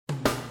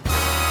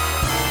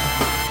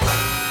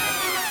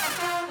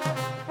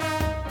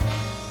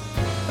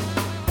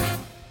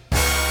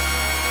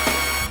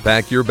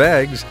Pack your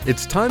bags.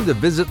 It's time to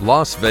visit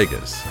Las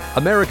Vegas,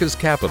 America's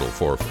capital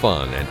for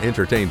fun and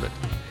entertainment.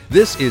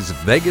 This is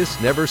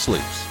Vegas Never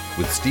Sleeps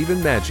with Stephen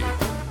Maggi.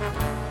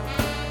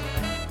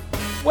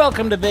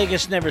 Welcome to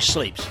Vegas Never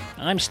Sleeps.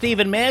 I'm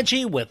Stephen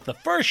Maggi with the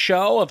first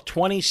show of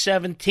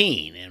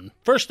 2017. And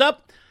first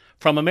up,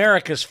 from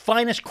America's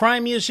finest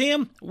crime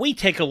museum, we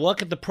take a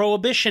look at the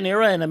Prohibition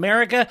era in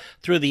America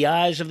through the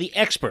eyes of the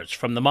experts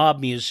from the Mob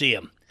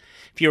Museum.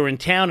 If you're in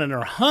town and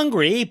are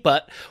hungry,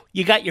 but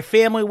you got your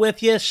family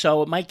with you,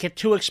 so it might get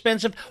too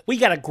expensive, we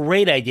got a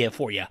great idea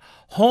for you.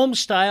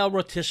 Home-style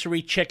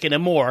rotisserie chicken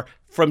and more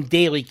from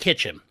Daily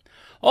Kitchen.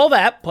 All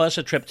that, plus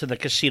a trip to the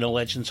Casino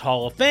Legends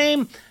Hall of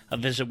Fame, a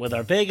visit with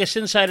our Vegas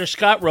insider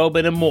Scott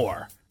Roeben, and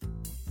more.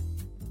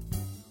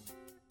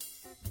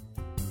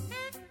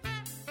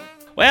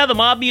 Well, the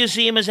Mob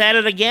Museum is at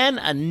it again,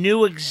 a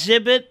new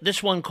exhibit,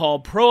 this one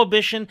called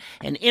Prohibition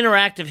and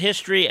Interactive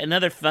History,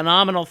 another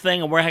phenomenal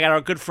thing, and we got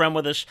our good friend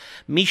with us,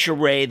 Misha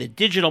Ray, the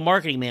digital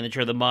marketing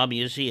manager of the Mob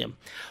Museum.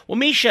 Well,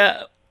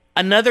 Misha,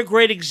 another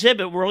great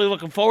exhibit we're really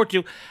looking forward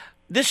to.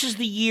 This is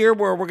the year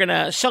where we're going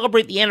to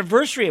celebrate the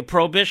anniversary of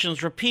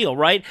Prohibition's repeal,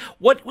 right?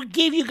 What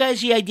gave you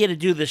guys the idea to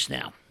do this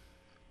now?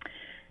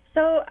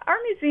 So our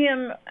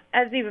museum,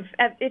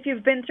 if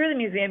you've been through the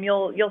museum,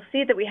 you'll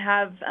see that we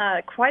have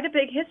quite a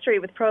big history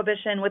with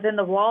Prohibition within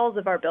the walls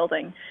of our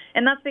building,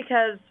 and that's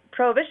because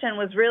Prohibition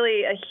was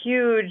really a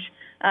huge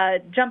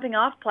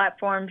jumping-off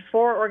platform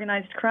for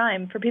organized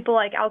crime, for people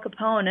like Al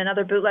Capone and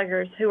other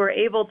bootleggers who were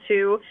able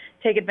to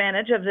take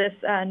advantage of this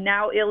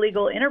now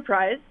illegal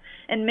enterprise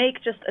and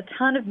make just a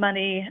ton of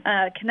money,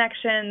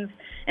 connections,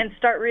 and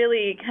start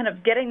really kind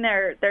of getting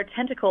their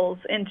tentacles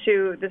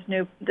into this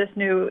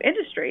new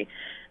industry.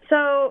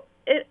 So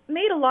it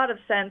made a lot of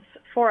sense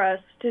for us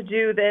to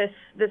do this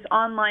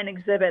online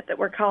exhibit that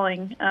we're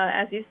calling,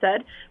 as you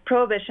said,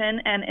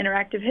 Prohibition and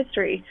Interactive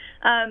History.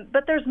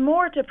 But there's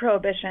more to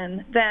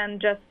Prohibition than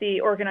just the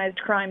organized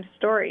crime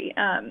story.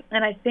 And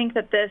I think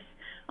that this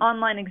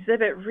online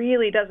exhibit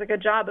really does a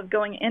good job of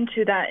going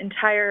into that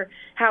entire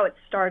how it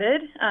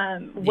started,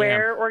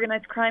 where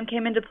organized crime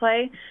came into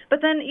play,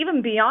 but then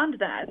even beyond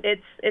that,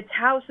 it's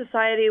how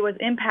society was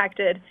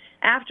impacted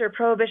after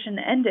Prohibition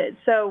ended.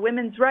 So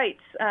women's rights,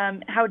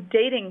 how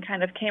dating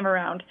kind of came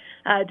around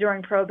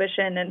during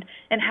Prohibition,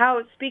 and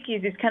how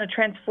speakeasies kind of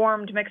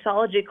transformed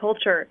mixology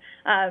culture.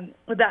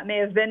 That may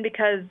have been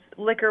because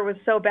liquor was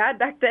so bad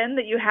back then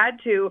that you had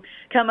to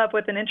come up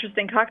with an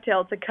interesting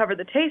cocktail to cover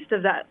the taste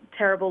of that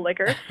terrible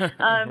liquor.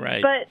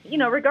 Right. But,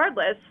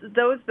 regardless,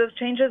 those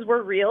changes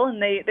were real,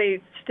 and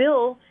they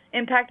still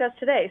impact us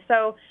today.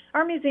 So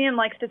our museum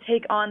likes to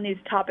take on these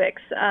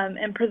topics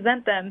and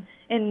present them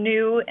in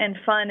new and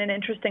fun and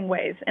interesting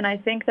ways. And I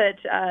think that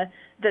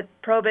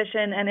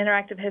Prohibition and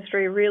Interactive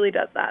History really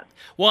does that.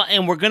 Well,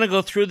 and we're going to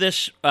go through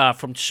this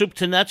from soup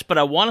to nuts, but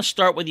I want to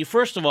start with you.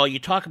 First of all, you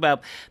talk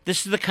about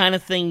this is the kind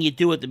of thing you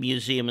do at the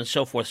museum and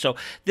so forth. So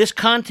this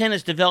content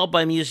is developed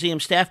by museum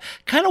staff.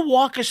 Kind of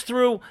walk us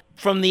through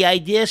from the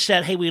idea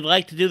set, hey, we'd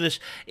like to do this.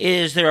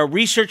 Is there a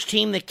research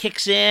team that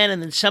kicks in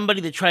and then somebody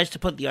that tries to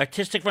put the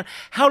artistic front?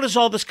 How does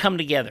all this come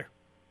together?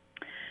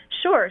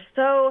 Sure.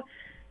 So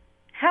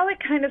how it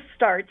kind of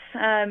starts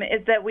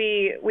is that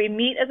we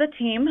meet as a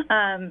team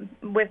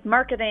with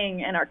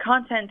marketing and our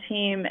content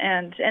team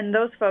and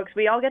those folks.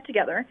 We all get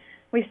together.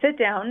 We sit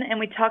down and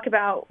we talk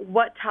about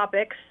what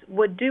topics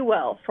would do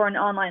well for an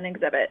online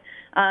exhibit.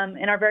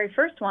 And our very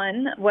first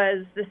one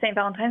was the St.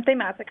 Valentine's Day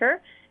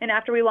Massacre. And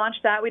after we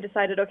launched that, we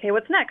decided, okay,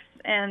 what's next?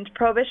 And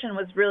Prohibition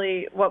was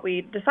really what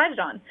we decided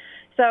on.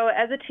 So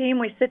as a team,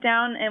 we sit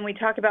down and we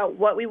talk about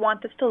what we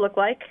want this to look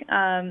like.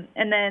 And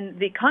then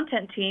the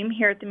content team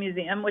here at the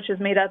museum, which is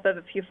made up of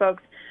a few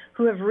folks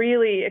who have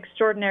really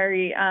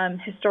extraordinary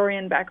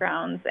historian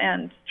backgrounds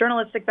and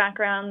journalistic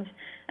backgrounds,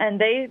 and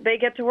they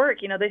get to work.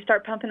 They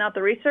start pumping out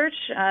the research,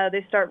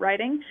 they start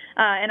writing,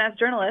 and as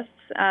journalists,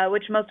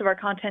 which most of our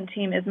content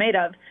team is made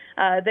of,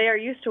 they are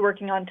used to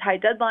working on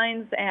tight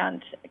deadlines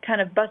and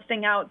kind of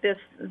busting out this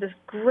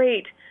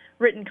great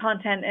written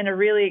content in a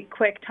really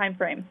quick time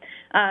frame.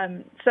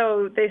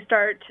 So they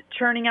start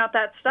churning out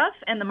that stuff,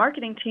 and the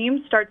marketing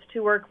team starts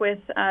to work with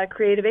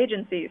creative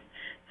agencies.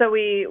 So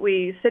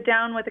we sit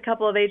down with a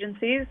couple of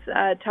agencies,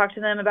 talk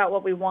to them about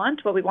what we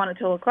want it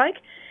to look like,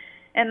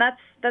 and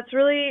that's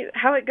really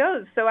how it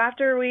goes. So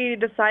after we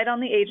decide on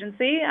the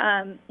agency,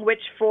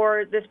 which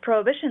for this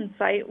Prohibition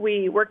site,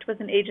 we worked with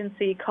an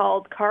agency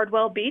called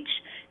Cardwell Beach,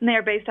 and they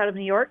are based out of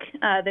New York.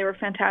 They were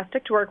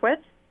fantastic to work with.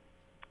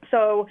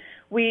 So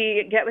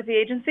we get with the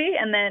agency,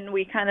 and then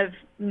we kind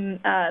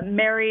of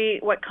marry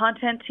what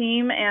content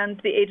team and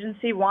the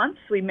agency wants.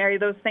 We marry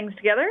those things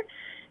together,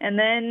 and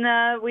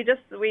then we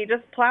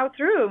just plow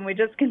through, and we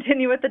just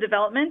continue with the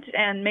development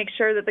and make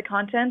sure that the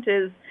content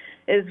is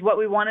what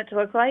we want it to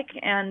look like,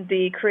 and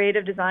the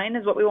creative design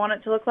is what we want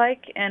it to look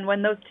like. And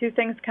when those two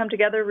things come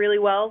together really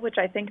well, which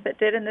I think that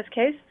did in this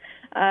case,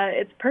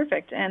 it's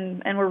perfect,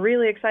 and we're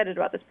really excited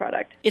about this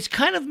product. It's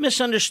kind of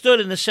misunderstood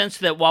in the sense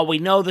that while we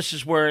know this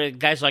is where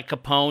guys like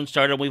Capone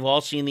started, we've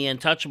all seen the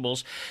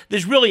Untouchables,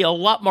 there's really a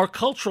lot more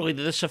culturally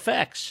that this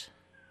affects.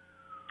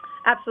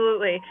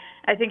 Absolutely.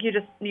 I think you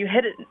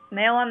hit it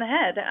nail on the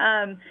head.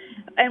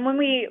 And when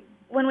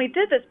we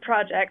did this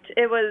project,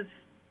 it was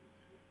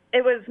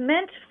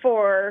meant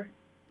for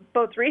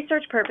both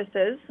research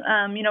purposes,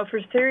 for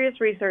serious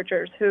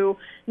researchers who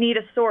need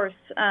a source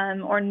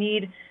or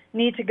need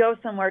to go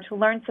somewhere to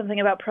learn something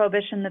about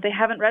Prohibition that they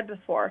haven't read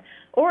before.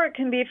 Or it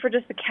can be for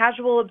just a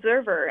casual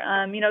observer,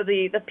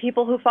 the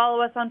people who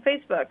follow us on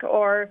Facebook,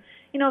 or,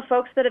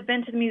 folks that have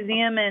been to the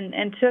museum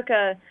and took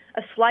a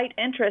slight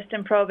interest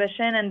in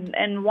Prohibition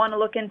and want to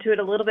look into it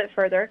a little bit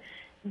further.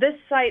 This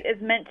site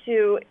is meant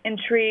to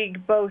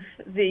intrigue both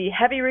the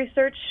heavy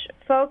research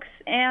folks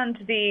and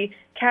the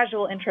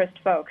casual interest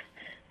folks.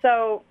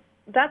 So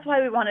that's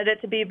why we wanted it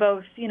to be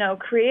both,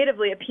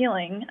 creatively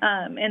appealing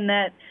in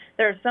that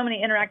there are so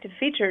many interactive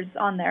features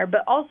on there,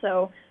 but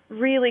also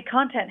really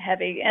content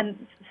heavy.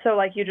 And so,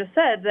 like you just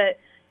said, that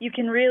you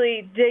can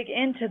really dig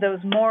into those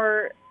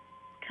more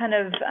kind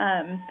of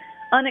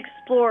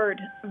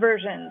unexplored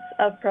versions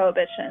of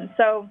Prohibition.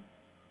 So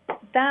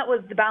that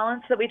was the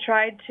balance that we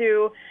tried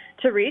to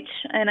reach,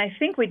 and I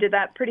think we did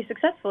that pretty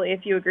successfully,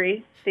 if you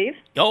agree, Steve.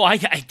 Oh, I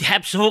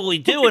absolutely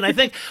do, and I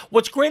think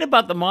what's great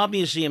about the Mob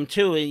Museum,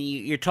 too, and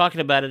you're talking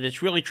about it,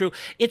 it's really true,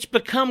 it's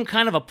become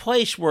kind of a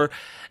place where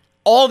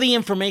all the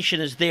information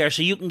is there,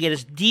 so you can get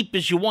as deep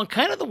as you want,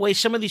 kind of the way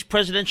some of these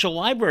presidential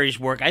libraries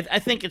work. I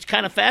think it's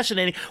kind of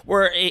fascinating,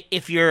 where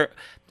if you're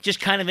just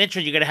kind of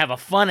interested, you're going to have a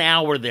fun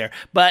hour there.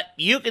 But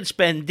you can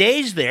spend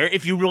days there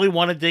if you really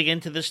want to dig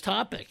into this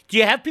topic. Do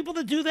you have people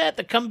that do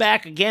that come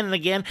back again and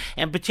again,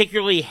 and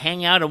particularly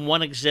hang out in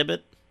one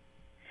exhibit?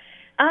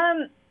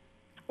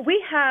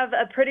 We have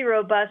a pretty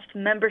robust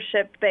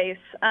membership base.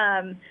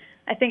 I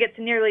think it's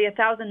nearly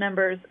 1,000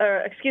 members,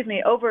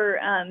 over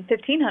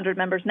 1,500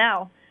 members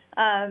now.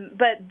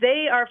 But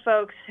they are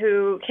folks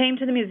who came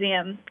to the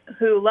museum,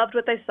 who loved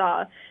what they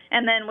saw,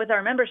 and then with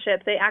our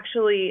membership, they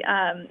actually,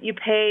 you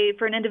pay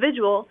for an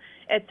individual,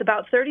 it's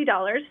about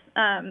 $30,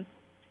 and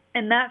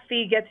that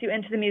fee gets you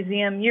into the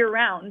museum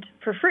year-round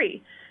for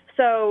free.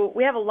 So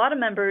we have a lot of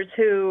members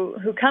who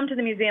come to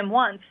the museum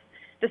once,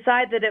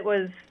 decide that it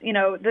was,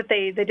 that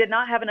they did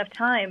not have enough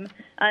time.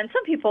 And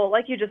some people,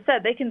 like you just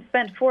said, they can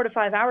spend 4 to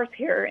 5 hours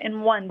here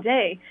in one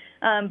day.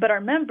 But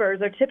our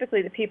members are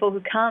typically the people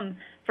who come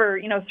for,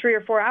 3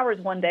 or 4 hours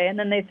one day, and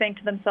then they think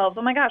to themselves,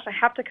 oh my gosh, I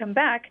have to come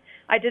back.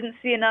 I didn't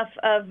see enough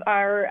of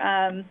our,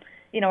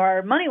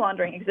 our money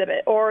laundering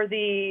exhibit, or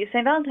the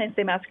St. Valentine's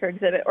Day Massacre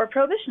exhibit, or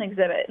Prohibition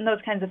exhibit, and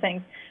those kinds of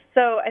things.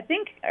 So I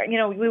think,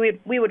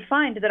 we would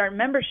find that our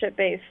membership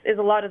base is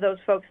a lot of those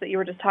folks that you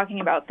were just talking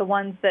about, the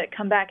ones that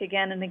come back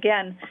again and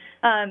again.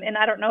 And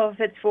I don't know if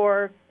it's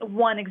for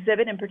one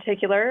exhibit in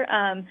particular.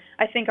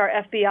 I think our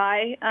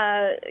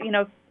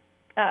FBI,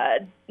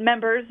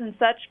 members and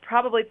such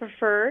probably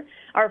prefer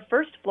our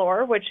first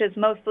floor, which is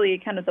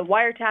mostly kind of the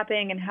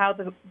wiretapping and how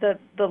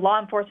the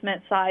law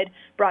enforcement side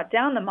brought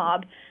down the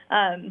mob.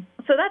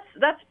 So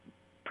that's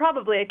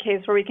probably a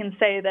case where we can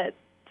say that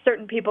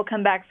certain people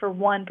come back for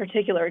one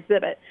particular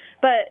exhibit.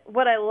 But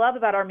what I love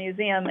about our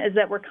museum is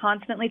that we're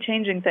constantly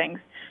changing things.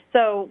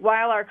 So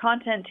while our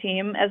content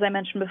team, as I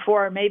mentioned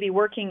before, may be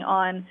working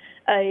on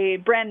a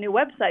brand new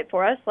website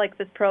for us, like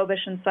this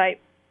Prohibition site,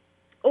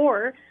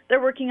 or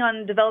they're working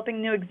on developing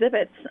new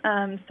exhibits.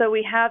 So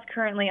we have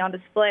currently on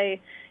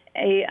display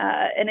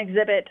an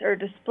exhibit or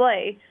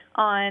display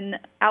on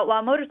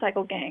outlaw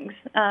motorcycle gangs,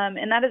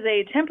 and that is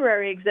a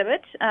temporary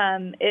exhibit.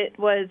 It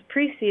was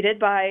preceded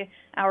by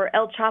our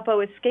El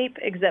Chapo Escape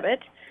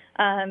exhibit,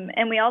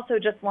 and we also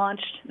just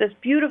launched this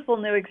beautiful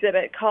new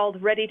exhibit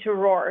called Ready to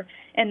Roar,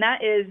 and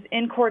that is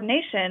in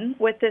coordination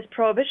with this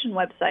Prohibition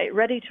website.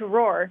 Ready to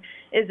Roar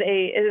is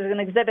an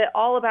exhibit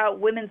all about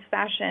women's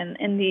fashion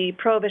in the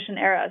Prohibition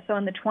era, so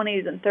in the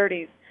 20s and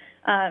 30s,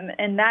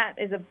 and that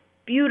is a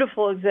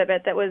beautiful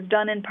exhibit that was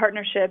done in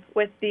partnership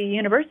with the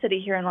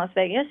university here in Las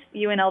Vegas,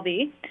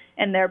 UNLV,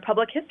 and their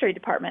public history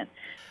department.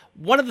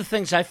 One of the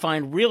things I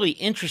find really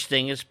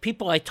interesting is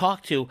people I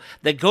talk to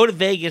that go to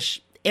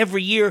Vegas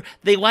every year,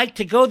 they like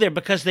to go there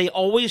because they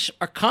always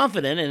are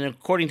confident, and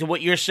according to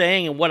what you're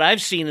saying and what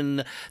I've seen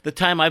in the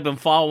time I've been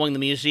following the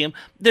museum,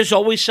 there's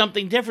always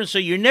something different, so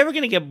you're never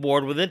going to get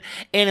bored with it.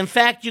 And in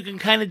fact, you can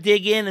kind of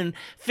dig in and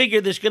figure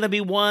there's going to be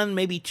one,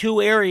 maybe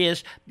two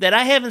areas that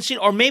I haven't seen,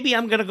 or maybe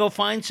I'm going to go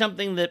find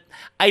something that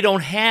I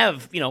don't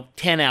have,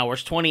 10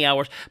 hours, 20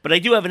 hours, but I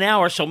do have an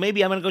hour, so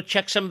maybe I'm going to go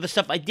check some of the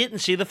stuff I didn't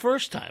see the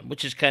first time,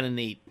 which is kind of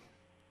neat.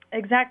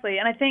 Exactly,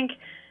 and I think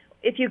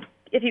if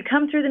you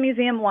come through the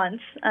museum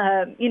once,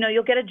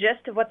 you'll get a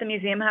gist of what the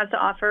museum has to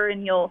offer,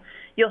 and you'll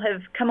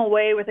have come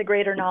away with a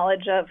greater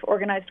knowledge of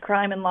organized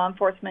crime and law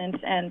enforcement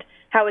and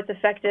how it's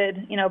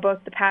affected, both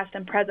the past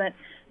and present.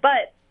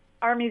 But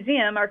our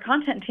museum, our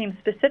content team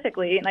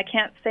specifically, and I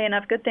can't say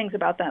enough good things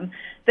about them,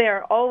 they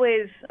are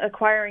always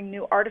acquiring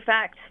new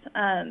artifacts.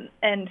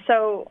 And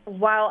so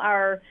while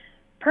our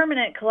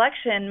permanent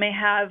collection may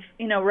have,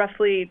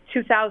 roughly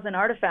 2,000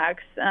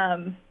 artifacts,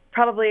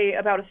 probably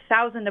about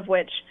 1,000 of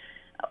which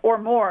or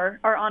more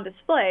are on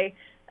display,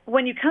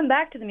 when you come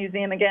back to the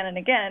museum again and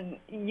again,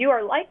 you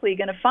are likely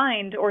going to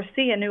find or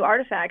see a new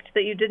artifact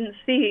that you didn't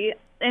see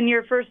in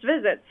your first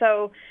visit.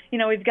 So,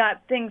 we've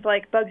got things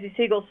like Bugsy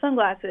Siegel's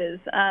sunglasses,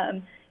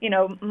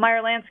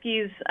 Meyer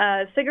Lansky's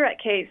cigarette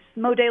case,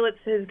 Mo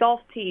Dalitz's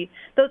golf tee,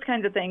 those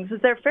kinds of things.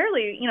 They're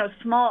fairly,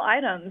 small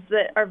items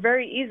that are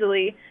very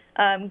easily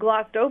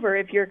glossed over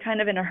if you're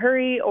kind of in a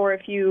hurry, or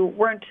if you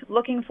weren't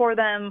looking for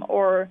them,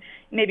 or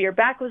maybe your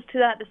back was to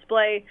that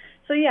display.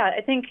 So yeah,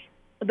 I think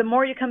the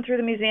more you come through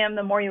the museum,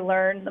 the more you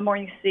learn, the more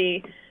you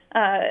see.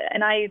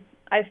 And I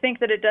think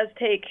that it does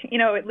take,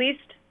 at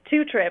least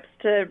 2 trips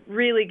to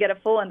really get a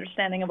full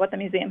understanding of what the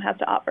museum has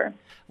to offer.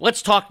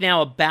 Let's talk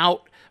now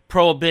about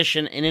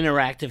Prohibition and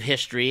interactive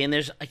history, and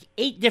there's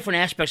 8 different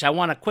aspects. I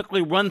want to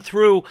quickly run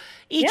through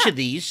each of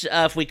these,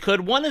 if we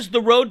could. One is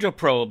the road to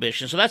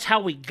Prohibition, so that's how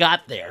we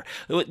got there.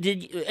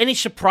 Any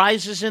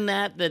surprises in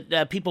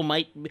that people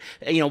might,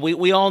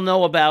 we all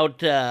know about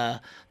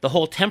the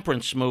whole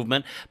temperance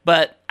movement,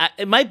 but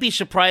it might be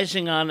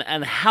surprising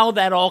on how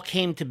that all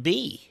came to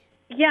be.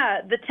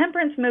 Yeah, the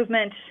temperance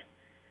movement,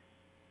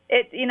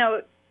 it,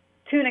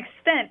 to an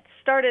extent,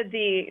 started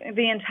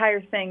the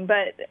entire thing,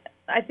 but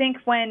I think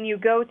when you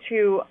go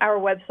to our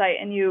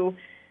website and you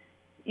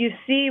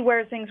see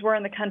where things were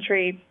in the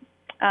country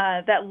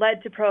that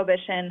led to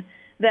Prohibition,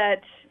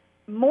 that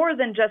more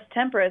than just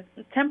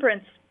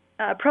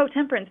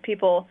pro-temperance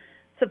people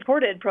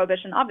supported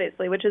Prohibition,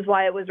 obviously, which is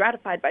why it was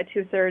ratified by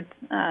voted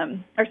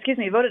on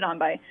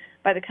by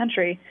the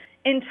country.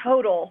 In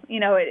total,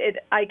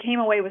 I came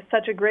away with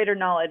such a greater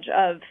knowledge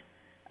of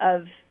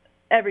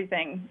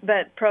everything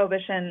that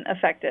Prohibition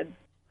affected.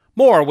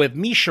 More with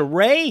Misha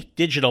Ray,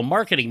 Digital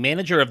Marketing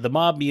Manager of the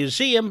Mob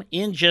Museum,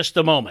 in just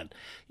a moment.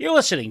 You're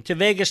listening to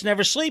Vegas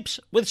Never Sleeps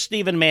with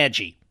Stephen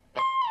Maggi.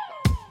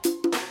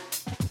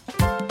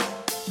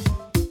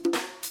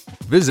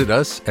 Visit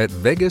us at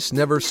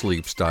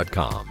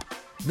VegasNeverSleeps.com.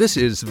 This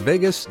is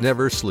Vegas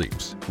Never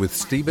Sleeps with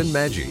Stephen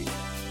Maggi.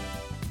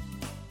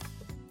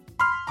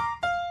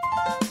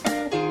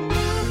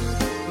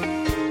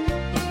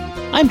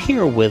 I'm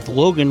here with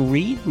Logan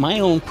Reed,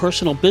 my own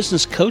personal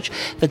business coach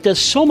that does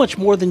so much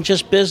more than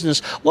just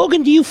business.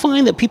 Logan, do you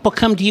find that people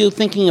come to you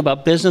thinking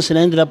about business and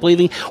ended up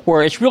leaving,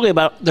 or it's really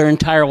about their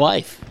entire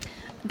life?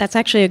 That's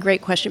actually a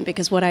great question,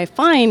 because what I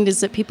find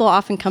is that people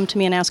often come to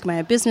me and ask, am I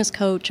a business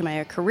coach? Am I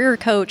a career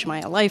coach? Am I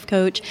a life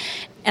coach?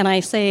 And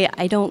I say,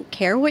 I don't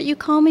care what you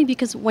call me,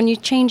 because when you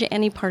change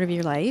any part of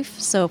your life,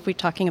 so if we're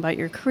talking about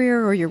your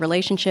career or your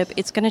relationship,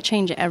 it's going to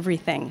change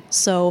everything.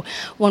 So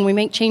when we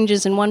make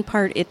changes in one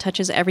part, it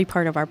touches every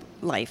part of our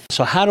life.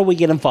 So how do we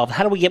get involved?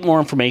 How do we get more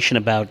information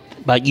about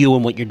you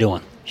and what you're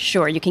doing?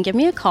 Sure. You can give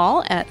me a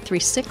call at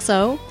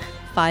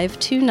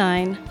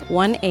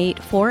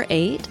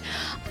 360-529-1848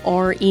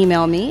 or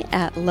email me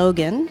at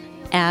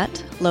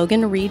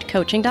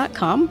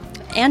logan@loganreedcoaching.com.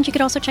 And you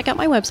could also check out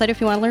my website if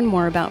you want to learn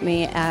more about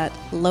me at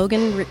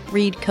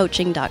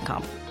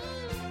loganreedcoaching.com.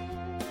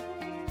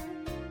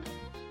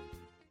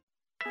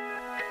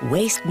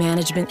 Waste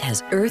Management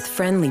has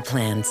earth-friendly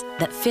plans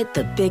that fit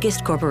the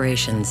biggest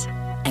corporations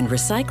and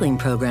recycling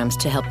programs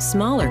to help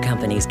smaller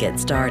companies get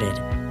started.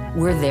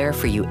 We're there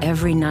for you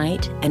every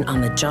night and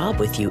on the job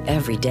with you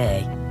every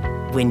day.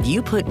 When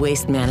you put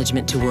Waste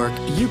Management to work,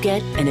 you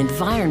get an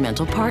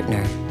environmental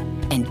partner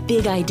and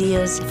big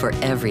ideas for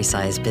every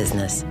size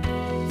business.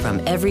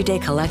 From everyday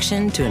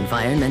collection to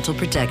environmental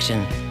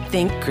protection,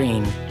 think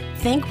green.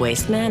 Think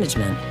Waste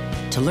Management.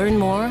 To learn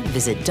more,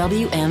 visit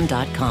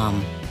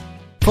WM.com.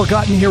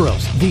 Forgotten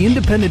Heroes, the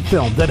independent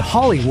film that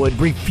Hollywood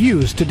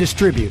refused to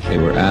distribute. They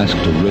were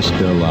asked to risk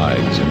their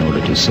lives in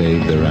order to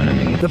save their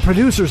enemy. The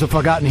producers of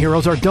Forgotten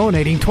Heroes are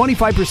donating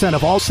 25%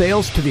 of all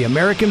sales to the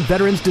American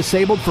Veterans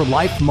Disabled for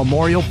Life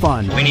Memorial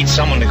Fund. We need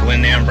someone to go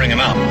in there and bring him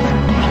out.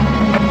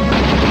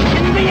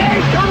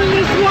 Coming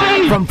this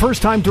way! From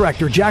first-time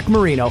director Jack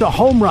Marino, the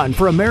home run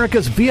for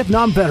America's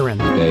Vietnam veteran.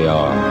 They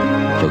are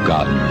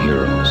Forgotten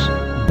Heroes.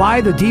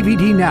 Buy the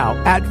DVD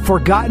now at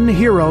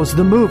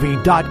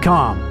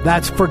ForgottenHeroesTheMovie.com.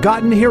 That's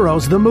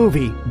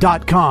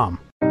ForgottenHeroesTheMovie.com.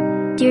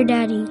 Dear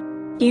Daddy,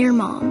 dear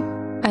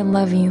Mom, I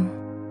love you.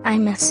 I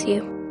miss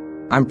you.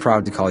 I'm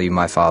proud to call you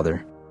my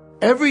father.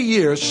 Every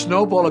year,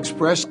 Snowball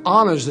Express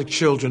honors the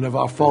children of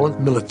our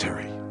fallen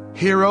military.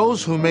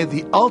 Heroes who made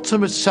the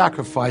ultimate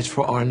sacrifice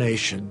for our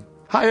nation.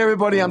 Hi,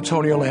 everybody. I'm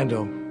Tony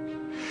Orlando.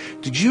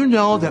 Did you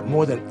know that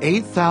more than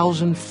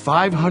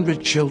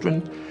 8,500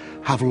 children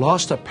have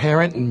lost a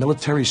parent in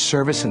military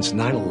service since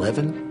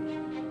 9/11?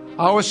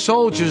 Our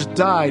soldiers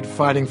died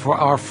fighting for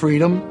our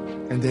freedom,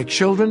 and their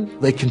children,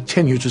 they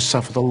continue to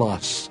suffer the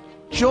loss.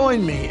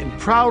 Join me in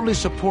proudly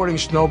supporting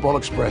Snowball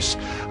Express,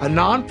 a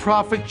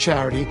nonprofit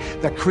charity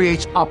that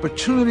creates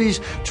opportunities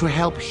to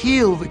help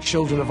heal the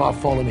children of our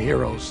fallen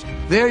heroes.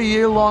 Their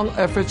year-long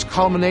efforts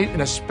culminate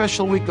in a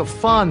special week of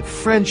fun,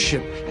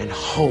 friendship, and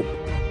hope.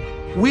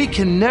 We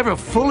can never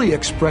fully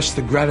express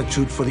the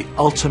gratitude for the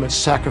ultimate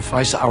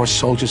sacrifice our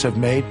soldiers have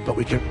made, but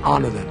we can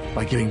honor them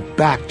by giving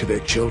back to their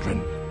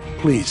children.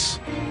 Please,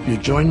 will you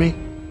join me?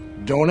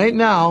 Donate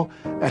now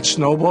at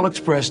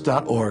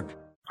snowballexpress.org.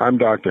 I'm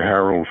Dr.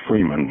 Harold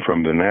Freeman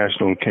from the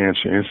National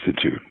Cancer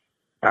Institute.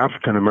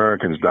 African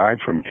Americans died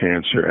from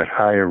cancer at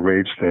higher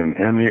rates than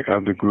any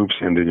other groups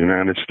in the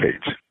United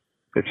States.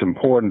 It's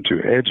important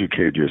to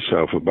educate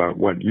yourself about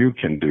what you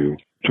can do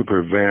to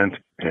prevent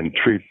and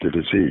treat the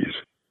disease.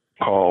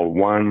 Call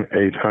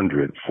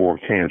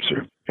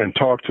 1-800-4CANCER and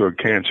talk to a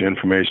cancer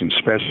information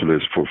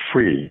specialist for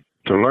free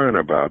to learn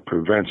about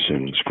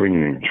prevention,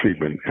 screening,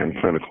 treatment, and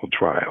clinical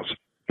trials.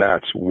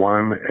 That's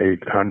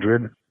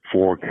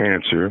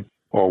 1-800-4CANCER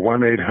or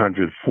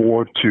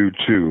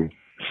 1-800-422-6237.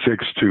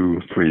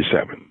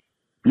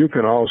 You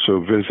can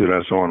also visit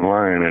us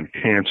online at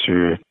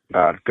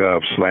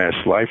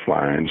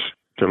cancer.gov/lifelines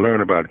to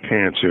learn about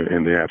cancer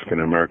in the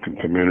African American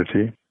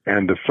community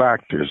and the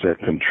factors that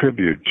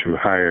contribute to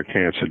higher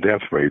cancer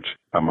death rates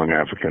among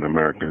African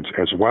Americans,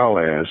 as well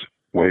as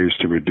ways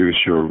to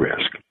reduce your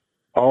risk.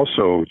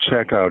 Also,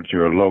 check out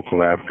your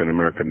local African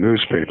American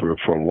newspaper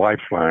for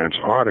Lifeline's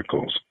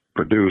articles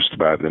produced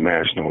by the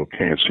National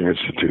Cancer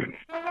Institute.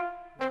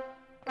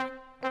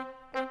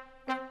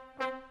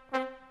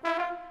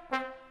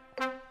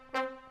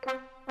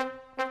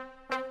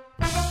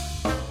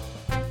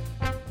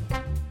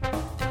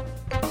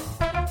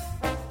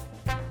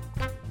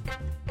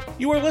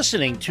 You are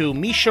listening to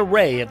Misha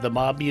Ray of the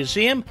Mob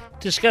Museum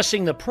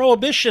discussing the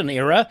Prohibition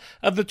era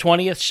of the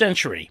 20th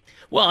century.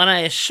 Well, and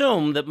I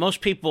assume that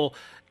most people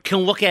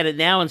can look at it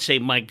now and say,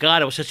 my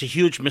God, it was such a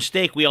huge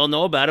mistake. We all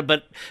know about it.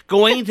 But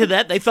going into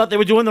that, they thought they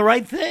were doing the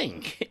right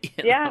thing.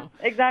 Yeah,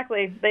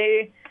 exactly.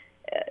 They,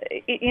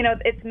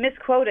 it's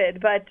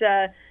misquoted, but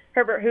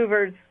Herbert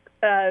Hoover's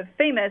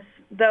famous,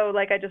 though,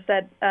 like I just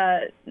said,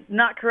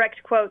 not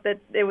correct quote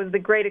that it was the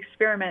great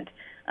experiment.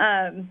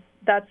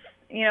 That's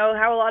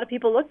how a lot of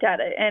people looked at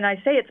it. And I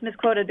say it's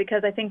misquoted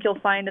because I think you'll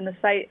find in the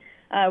site,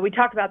 we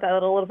talk about that a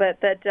little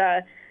bit,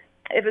 that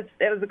it was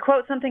a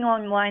quote something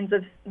along the lines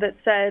of that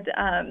said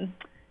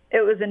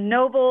it was a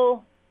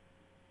noble,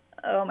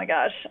 oh my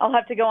gosh, I'll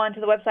have to go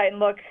onto the website and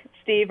look,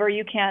 Steve, or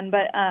you can,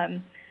 but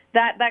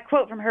that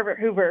quote from Herbert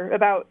Hoover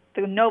about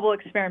the noble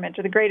experiment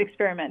or the great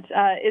experiment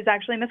is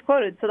actually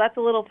misquoted. So that's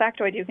a little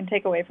factoid you can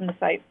take away from the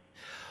site.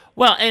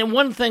 Well, and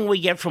one thing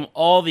we get from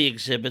all the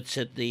exhibits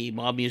at the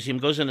Mob Museum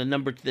goes into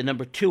the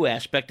number two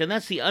aspect, and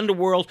that's the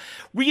underworld.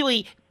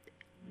 Really,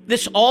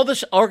 all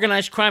this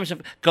organized crime stuff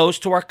goes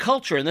to our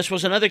culture, and this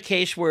was another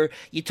case where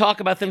you talk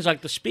about things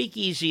like the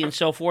speakeasy and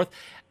so forth.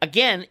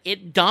 Again,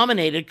 it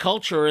dominated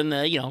culture in the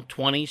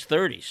 20s,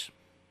 30s.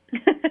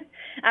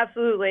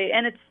 Absolutely,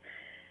 and it's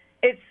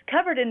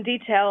covered in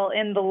detail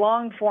in the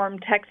long-form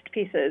text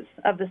pieces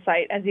of the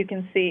site, as you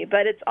can see.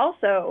 But it's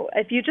also,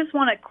 if you just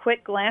want a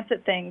quick glance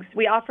at things,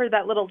 we offer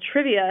that little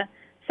trivia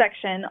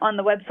section on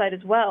the website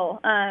as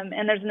well.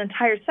 And there's an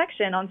entire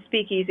section on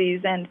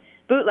speakeasies and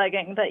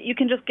bootlegging that you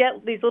can just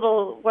get these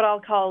little, what I'll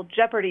call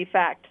Jeopardy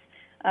facts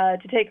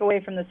to take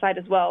away from the site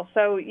as well.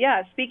 So,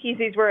 yeah,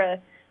 speakeasies were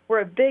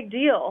a big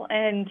deal.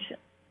 And,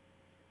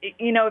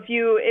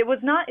 it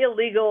was not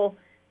illegal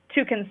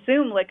to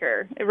consume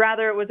liquor.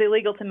 Rather, it was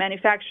illegal to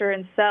manufacture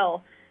and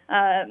sell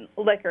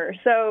liquor.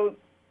 So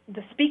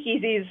the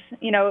speakeasies,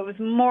 it was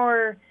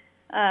more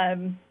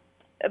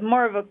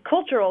of a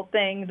cultural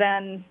thing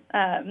than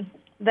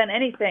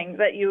anything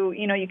that you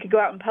could go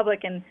out in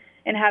public and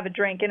have a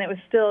drink, and it was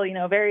still,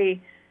 it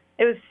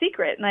was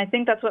secret, and I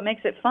think that's what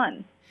makes it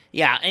fun.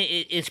 Yeah,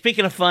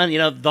 speaking of fun,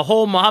 the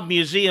whole Mob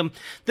Museum,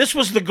 this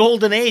was the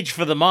golden age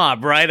for the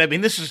mob, right? I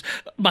mean,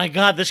 my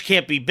God, this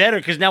can't be better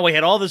because now we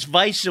had all this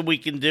vice that we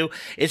can do.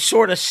 It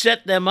sort of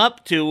set them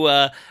up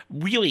to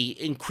really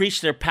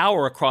increase their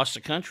power across the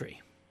country.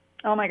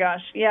 Oh, my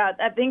gosh. Yeah,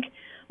 I think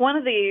one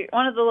of the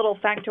little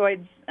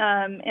factoids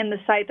in the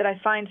site that I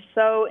find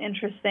so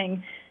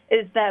interesting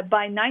is that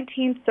by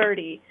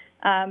 1930,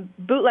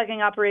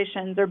 bootlegging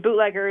operations, or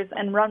bootleggers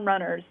and rum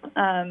runners,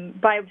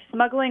 by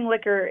smuggling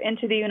liquor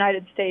into the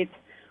United States,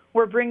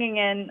 were bringing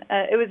in,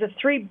 it was a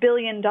 $3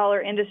 billion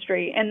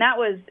industry, and that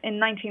was in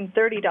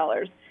 1930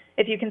 dollars.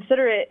 If you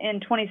consider it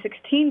in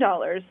 2016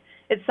 dollars,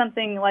 it's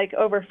something like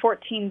over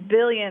 $14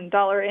 billion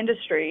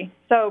industry.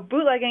 So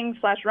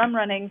bootlegging/rum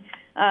running,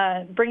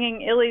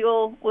 bringing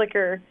illegal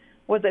liquor,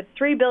 was a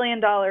 $3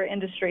 billion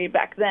industry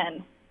back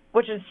then,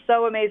 which is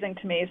so amazing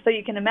to me. So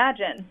you can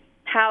imagine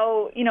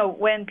how,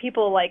 when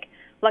people like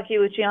Lucky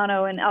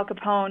Luciano and Al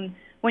Capone,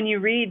 when you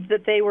read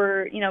that they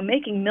were,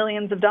 making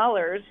millions of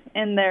dollars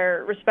in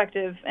their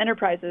respective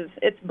enterprises,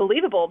 it's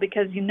believable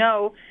because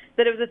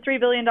that it was a $3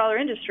 billion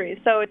industry.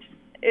 So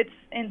it's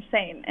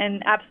insane,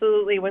 and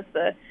absolutely was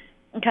the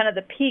kind of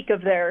the peak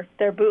of their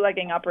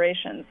bootlegging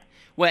operations.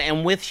 Well,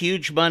 and with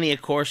huge money,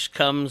 of course,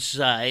 comes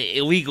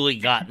illegally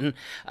gotten,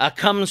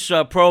 comes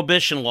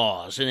prohibition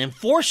laws and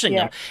enforcing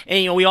them.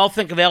 And, we all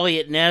think of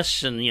Elliot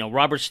Ness and,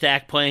 Robert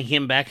Stack playing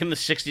him back in the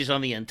 60s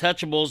on The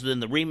Untouchables, then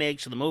the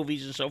remakes of the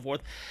movies and so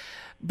forth.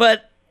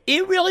 But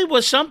it really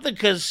was something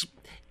because,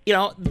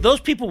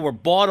 those people were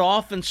bought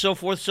off and so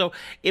forth. So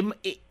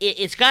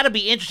it's got to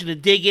be interesting to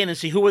dig in and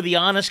see who were the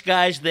honest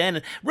guys then.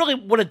 And really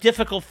what a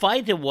difficult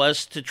fight it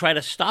was to try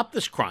to stop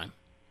this crime.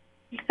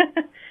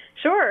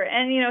 Sure.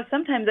 And,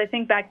 sometimes I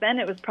think back then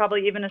it was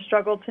probably even a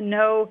struggle to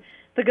know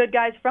the good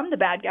guys from the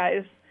bad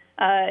guys,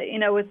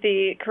 with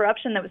the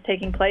corruption that was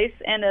taking place.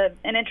 And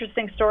an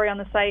interesting story on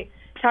the site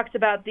talks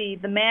about the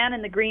man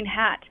in the green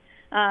hat.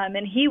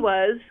 And he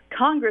was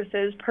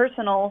Congress's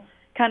personal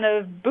kind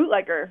of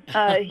bootlegger.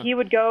 He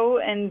would go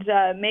and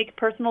make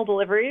personal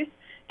deliveries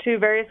to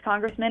various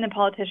congressmen and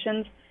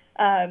politicians.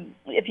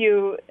 If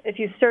you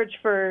search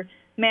for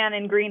man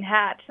in green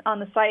hat on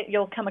the site,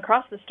 you'll come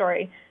across the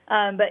story.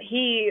 But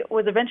he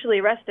was eventually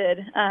arrested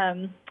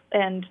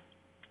and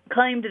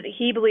claimed that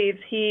he believes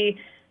he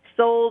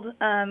sold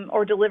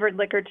or delivered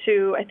liquor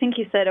to, I think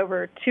he said,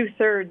 over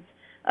 2/3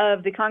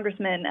 of the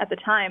congressmen at the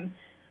time.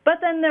 But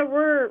then there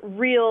were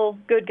real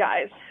good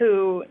guys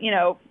who,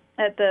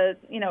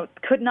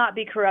 could not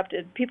be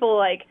corrupted. People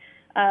like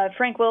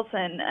Frank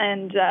Wilson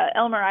and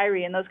Elmer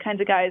Irie and those kinds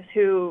of guys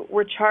who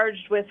were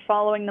charged with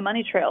following the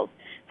money trails.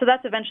 So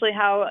that's eventually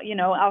how,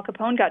 Al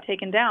Capone got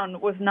taken down,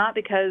 was not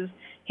because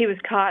he was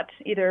caught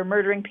either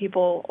murdering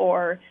people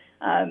or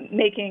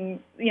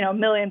making,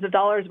 millions of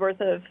dollars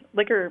worth of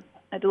liquor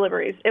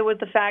deliveries. It was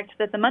the fact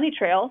that the money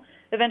trail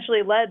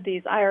eventually led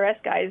these IRS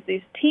guys,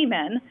 these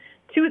T-men,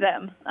 to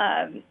them.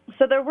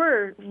 So there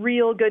were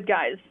real good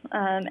guys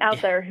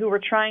out there who were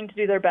trying to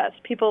do their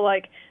best. People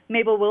like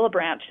Mabel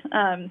Willebrandt.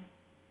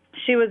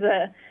 She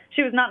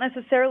was not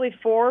necessarily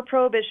for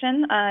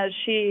prohibition.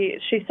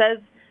 She says,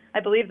 I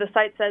believe the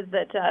site says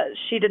that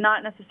she did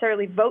not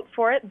necessarily vote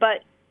for it,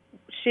 but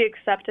she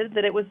accepted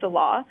that it was the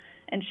law,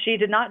 and she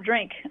did not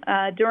drink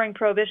during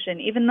prohibition,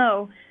 even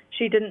though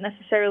she didn't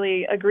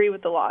necessarily agree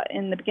with the law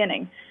in the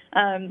beginning.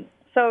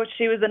 So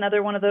she was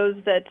another one of those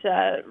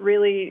that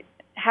really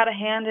had a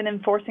hand in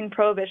enforcing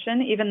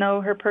prohibition, even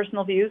though her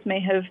personal views may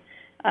have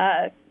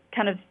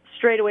kind of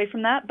strayed away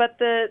from that. But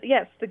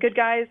the good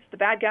guys, the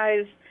bad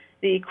guys,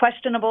 the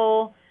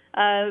questionable,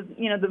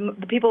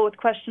 the people with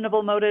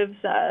questionable motives,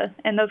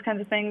 and those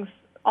kinds of things,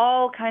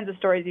 all kinds of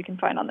stories you can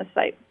find on this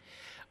site.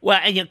 Well,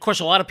 and of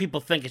course, a lot of people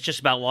think it's just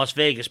about Las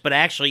Vegas, but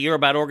actually you're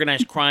about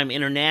organized crime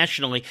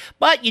internationally.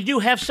 But you do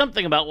have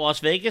something about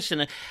Las Vegas,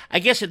 and I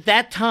guess at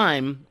that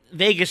time,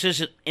 Vegas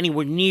isn't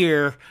anywhere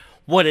near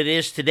what it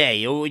is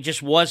today. It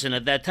just wasn't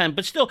at that time.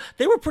 But still,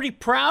 they were pretty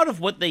proud of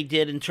what they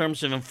did in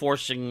terms of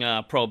enforcing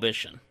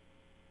prohibition.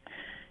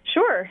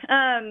 Sure.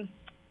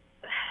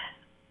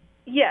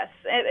 Yes,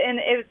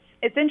 and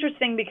it's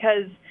interesting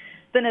because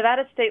the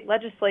Nevada State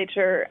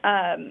Legislature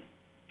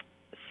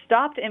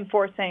stopped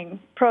enforcing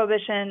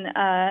prohibition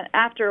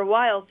after a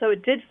while, so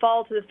it did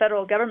fall to the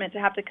federal government to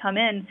have to come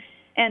in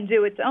and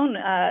do its own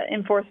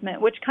enforcement,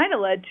 which kind of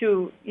led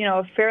to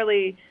a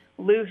fairly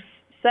loose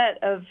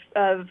set of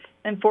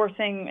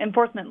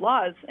enforcement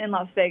laws in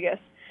Las Vegas.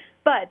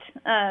 But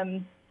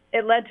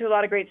it led to a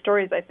lot of great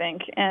stories, I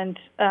think. And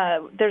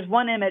there's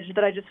one image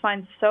that I just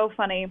find so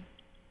funny,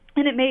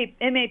 and it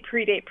may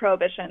predate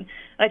prohibition.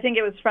 I think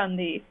it was from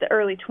the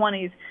early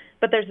 20s.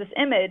 But there's this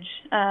image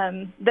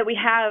that we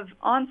have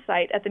on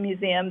site at the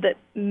museum that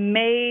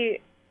may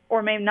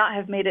or may not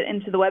have made it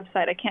into the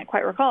website. I can't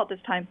quite recall at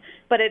this time.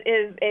 But it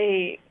is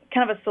a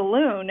kind of a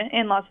saloon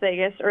in Las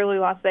Vegas, early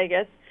Las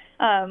Vegas,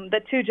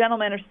 that two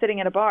gentlemen are sitting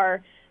at a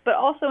bar. But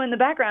also in the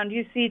background,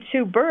 you see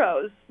two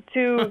burros,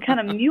 two kind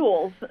of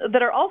mules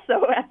that are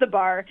also at the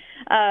bar.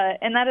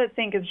 And that, I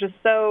think, is just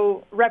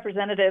so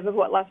representative of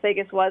what Las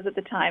Vegas was at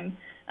the time.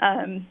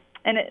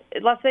 And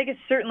Las Vegas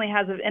certainly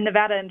has, and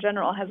Nevada in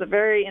general, has a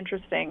very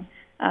interesting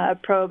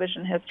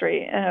prohibition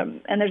history.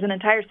 And there's an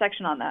entire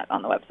section on that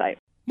on the website.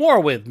 More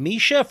with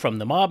Misha from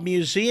the Mob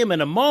Museum in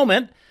a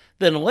moment.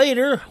 Then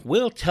later,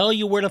 we'll tell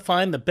you where to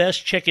find the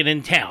best chicken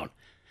in town.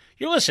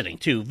 You're listening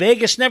to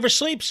Vegas Never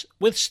Sleeps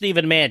with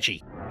Stephen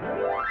Maggi.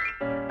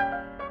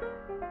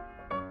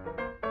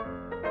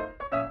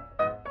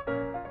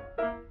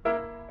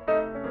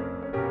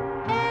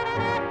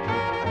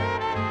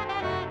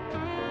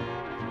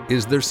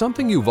 Is there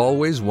something you've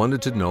always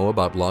wanted to know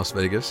about Las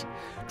Vegas?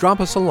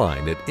 Drop us a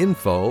line at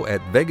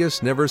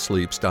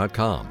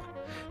info@vegasneversleeps.com.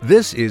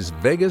 This is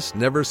Vegas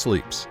Never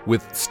Sleeps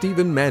with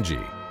Stephen Maggi.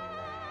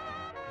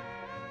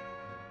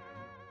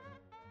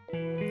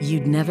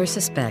 You'd never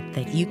suspect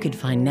that you could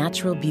find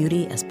natural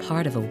beauty as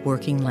part of a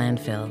working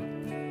landfill.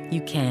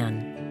 You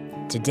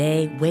can.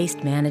 Today,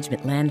 waste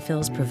management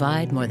landfills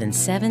provide more than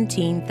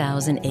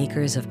 17,000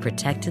 acres of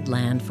protected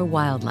land for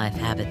wildlife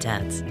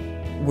habitats.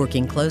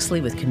 Working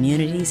closely with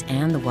communities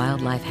and the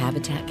Wildlife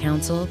Habitat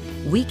Council,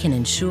 we can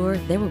ensure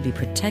there will be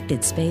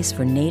protected space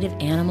for native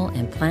animal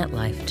and plant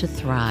life to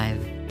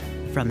thrive.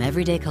 From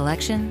everyday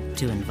collection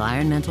to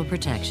environmental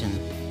protection,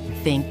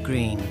 think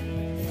green.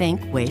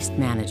 Think waste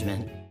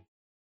management.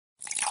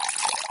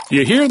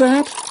 You hear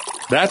that?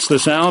 That's the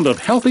sound of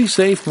healthy,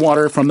 safe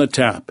water from the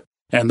tap.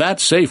 And that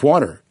safe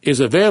water is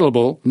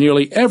available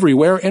nearly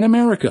everywhere in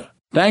America,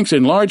 thanks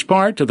in large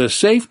part to the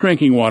Safe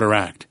Drinking Water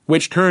Act,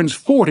 which turns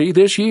 40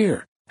 this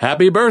year.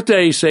 Happy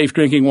birthday, Safe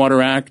Drinking Water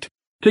Act.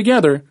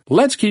 Together,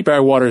 let's keep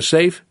our water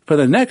safe for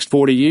the next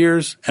 40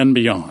 years and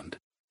beyond.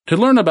 To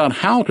learn about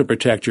how to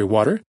protect your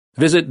water,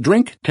 visit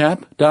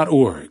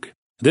drinktap.org.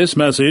 This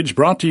message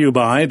brought to you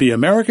by the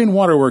American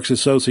Waterworks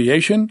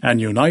Association and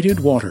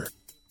United Water.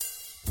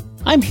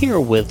 I'm here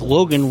with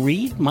Logan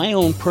Reed, my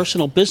own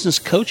personal business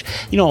coach.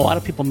 You know, a lot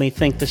of people may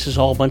think this is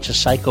all a bunch of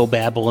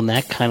psychobabble and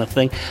that kind of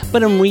thing,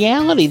 but in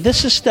reality,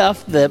 this is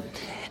stuff that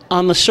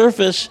on the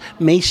surface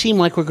may seem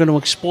like we're going to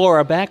explore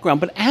our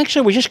background, but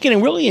actually we're just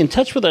getting really in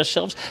touch with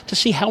ourselves to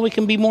see how we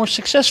can be more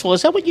successful.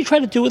 Is that what you try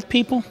to do with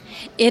people?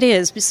 It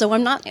is. So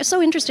I'm not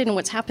so interested in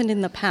what's happened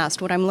in the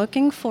past. What I'm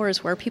looking for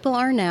is where people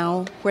are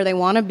now, where they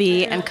want to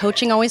be, and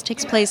coaching always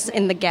takes place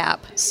in the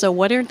gap. So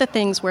what are the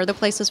things, where are the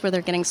places where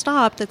they're getting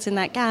stopped that's in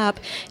that gap,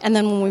 and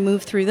then when we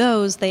move through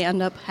those, they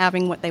end up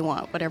having what they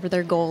want, whatever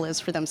their goal is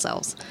for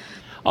themselves.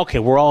 Okay,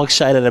 we're all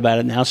excited about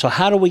it now. So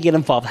how do we get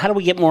involved? How do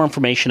we get more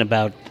information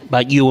about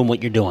you and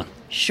what you're doing?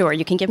 Sure.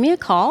 You can give me a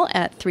call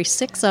at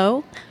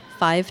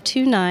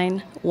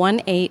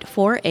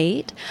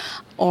 360-529-1848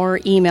 or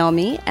email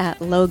me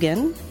at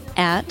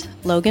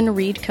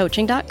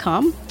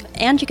logan@loganreedcoaching.com.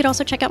 And you could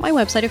also check out my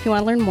website if you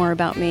want to learn more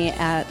about me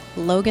at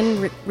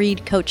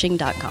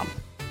loganreedcoaching.com.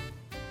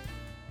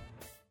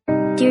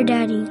 Dear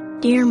Daddy,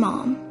 dear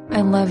Mom, I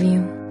love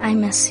you. I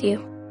miss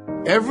you.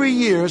 Every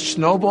year,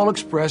 Snowball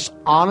Express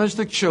honors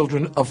the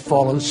children of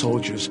fallen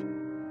soldiers.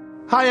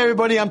 Hi,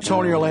 everybody. I'm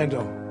Tony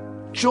Orlando.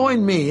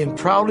 Join me in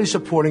proudly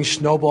supporting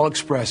Snowball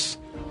Express,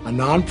 a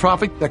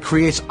nonprofit that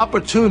creates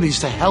opportunities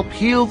to help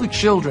heal the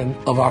children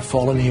of our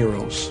fallen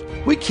heroes.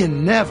 We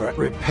can never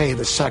repay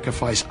the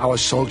sacrifice our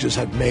soldiers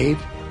have made,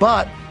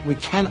 but we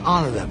can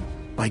honor them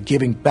by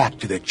giving back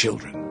to their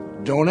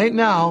children. Donate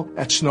now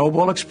at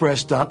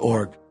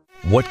snowballexpress.org.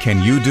 What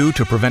can you do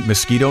to prevent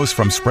mosquitoes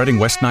from spreading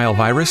West Nile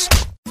virus?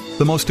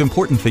 The most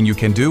important thing you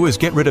can do is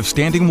get rid of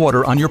standing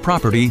water on your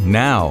property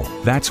now.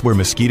 That's where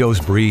mosquitoes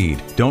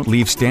breed. Don't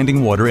leave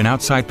standing water in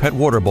outside pet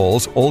water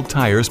bowls, old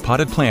tires,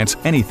 potted plants,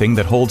 anything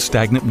that holds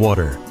stagnant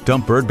water.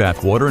 Dump bird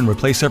bath water and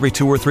replace every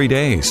 2 or 3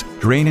 days.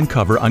 Drain and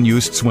cover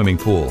unused swimming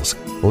pools.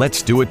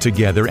 Let's do it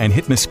together and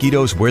hit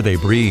mosquitoes where they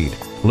breed.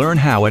 Learn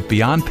how at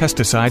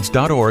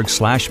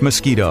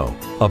beyondpesticides.org/mosquito.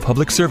 A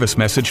public service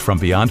message from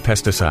Beyond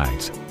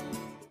Pesticides.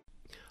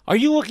 Are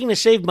you looking to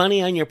save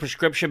money on your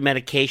prescription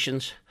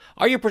medications?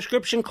 Are your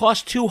prescription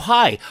costs too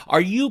high?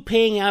 Are you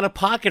paying out of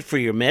pocket for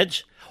your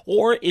meds?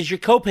 Or is your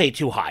copay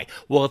too high?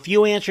 Well, if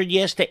you answered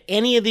yes to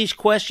any of these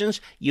questions,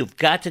 you've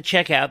got to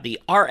check out the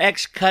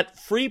RX Cut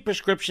free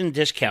prescription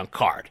discount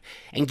card.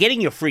 And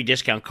getting your free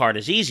discount card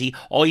is easy.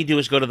 All you do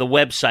is go to the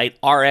website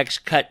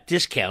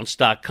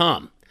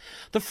rxcutdiscounts.com.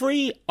 The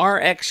free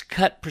RX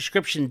Cut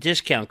prescription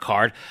discount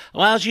card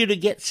allows you to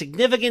get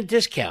significant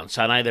discounts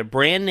on either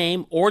brand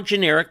name or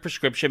generic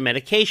prescription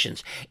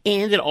medications,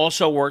 and it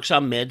also works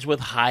on meds with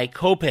high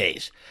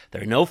copays.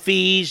 There are no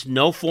fees,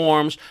 no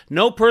forms,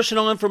 no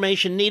personal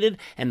information needed,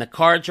 and the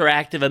cards are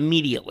active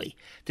immediately.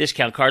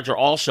 Discount cards are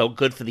also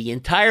good for the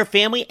entire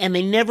family, and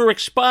they never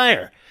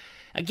expire.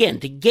 Again,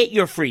 to get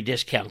your free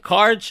discount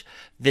cards,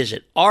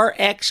 visit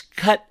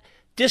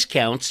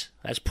rxcutdiscounts,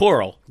 that's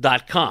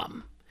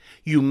plural.com.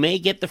 You may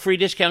get the free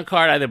discount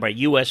card either by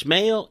U.S.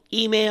 mail,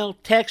 email,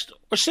 text,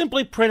 or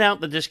simply print out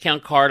the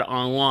discount card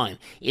online.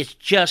 It's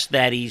just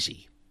that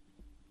easy.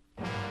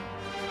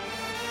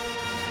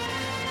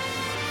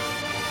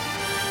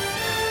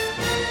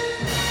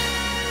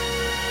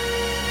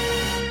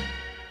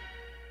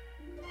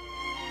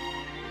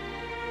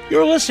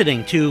 You're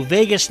listening to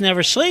Vegas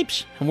Never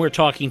Sleeps, and we're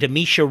talking to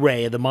Misha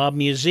Ray of the Mob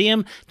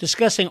Museum,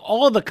 discussing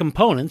all of the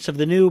components of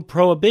the new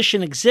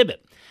Prohibition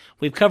exhibit.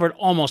 We've covered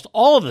almost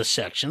all of the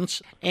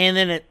sections, and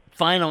then it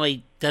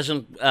finally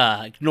doesn't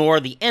ignore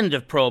the end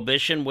of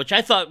Prohibition, which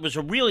I thought was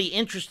a really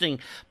interesting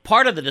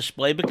part of the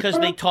display because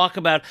they talk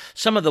about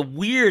some of the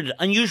weird,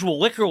 unusual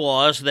liquor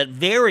laws that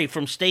vary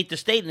from state to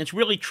state, and it's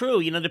really true.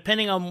 You know,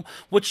 depending on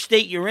which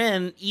state you're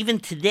in,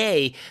 even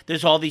today,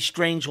 there's all these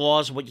strange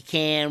laws of what you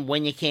can,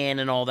 when you can,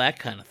 and all that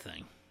kind of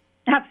thing.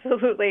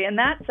 Absolutely. And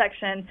that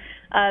section,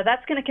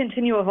 that's going to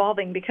continue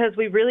evolving because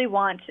we really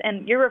want,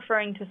 and you're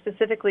referring to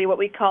specifically what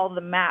we call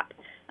the map.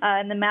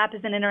 And the map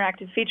is an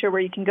interactive feature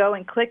where you can go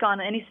and click on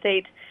any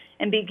state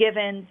and be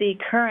given the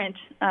current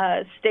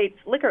state's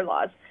liquor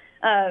laws.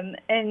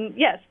 And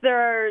yes,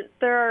 there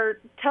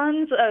are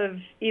tons of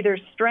either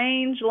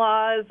strange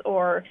laws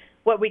or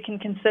what we can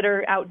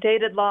consider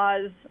outdated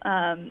laws,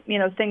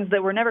 things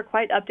that were never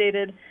quite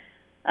updated.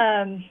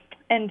 And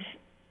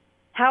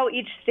how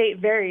each state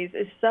varies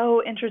is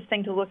so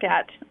interesting to look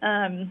at.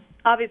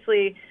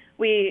 Obviously,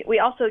 we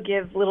also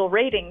give little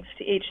ratings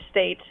to each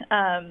state.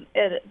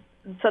 It's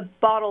a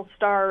bottle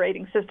star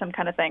rating system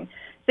kind of thing.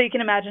 So you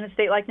can imagine a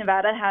state like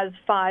Nevada has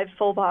 5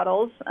 full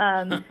bottles,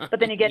 but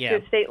then you get to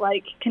a state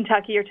like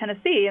Kentucky or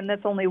Tennessee, and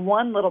that's only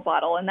 1 little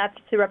bottle, and that's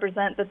to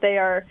represent that they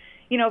are,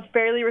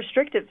 fairly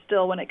restrictive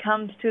still when it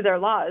comes to their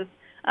laws.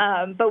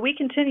 But we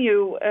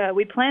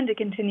plan to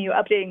continue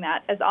updating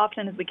that as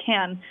often as we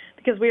can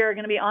because we are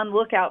going to be on the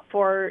lookout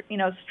for,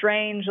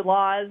 strange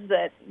laws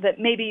that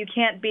maybe you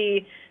can't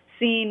be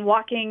seen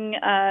walking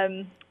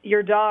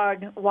your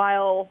dog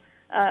while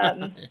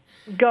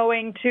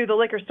going to the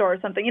liquor store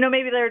or something.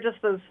 Maybe there are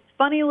just those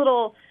funny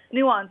little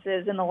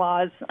nuances in the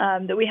laws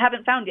that we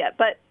haven't found yet.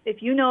 But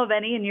if you know of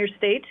any in your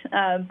state,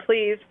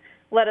 please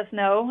let us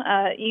know.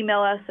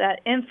 Email us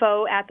at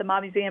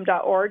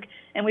info@themobmuseum.org,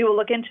 and we will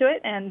look into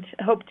it and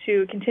hope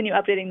to continue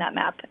updating that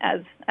map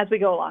as we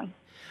go along.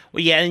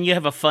 Well, yeah, and you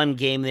have a fun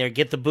game there.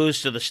 Get the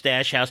booze to the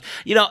stash house.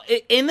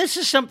 And this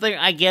is something,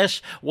 I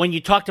guess, when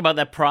you talked about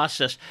that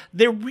process,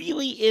 there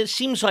really is,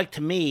 seems like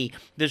to me,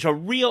 there's a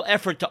real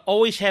effort to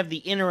always have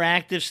the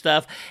interactive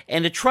stuff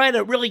and to try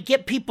to really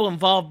get people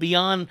involved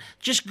beyond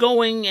just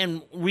going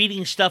and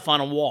reading stuff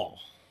on a wall.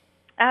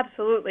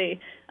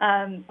 Absolutely.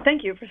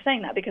 Thank you for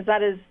saying that, because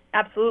that is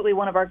absolutely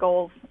one of our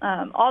goals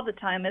all the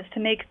time, is to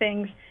make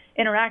things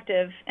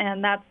interactive,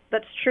 and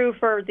that's true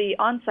for the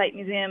on-site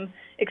museum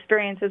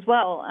experience as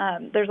well.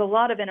 There's a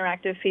lot of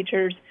interactive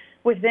features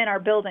within our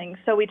building,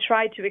 so we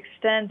try to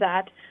extend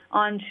that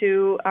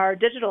onto our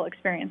digital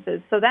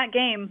experiences. So that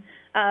game,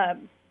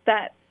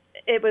 that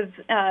it was,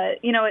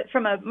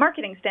 from a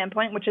marketing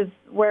standpoint, which is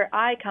where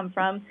I come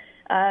from,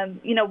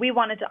 we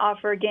wanted to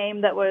offer a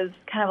game that was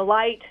kind of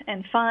light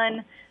and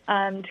fun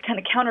to kind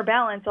of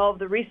counterbalance all of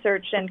the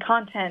research and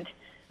content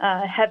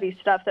heavy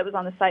stuff that was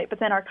on the site. But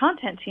then our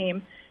content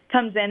team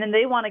comes in and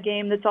they want a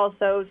game that's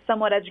also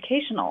somewhat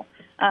educational.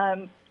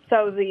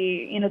 So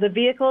the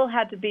vehicle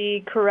had to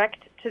be correct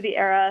to the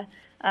era.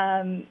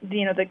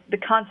 The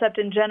concept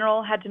in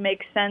general had to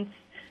make sense.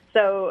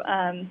 So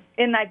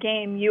in that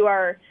game,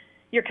 you're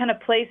kind of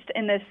placed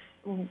in this,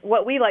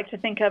 what we like to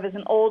think of as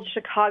an old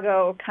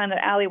Chicago kind of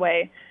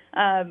alleyway,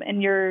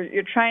 and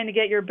you're trying to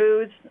get your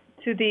booze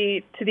to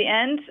the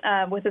end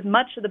with as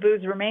much of the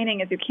booze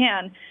remaining as you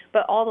can,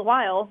 but all the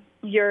while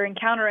you're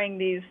encountering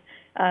these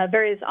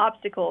various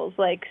obstacles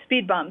like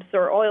speed bumps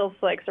or oil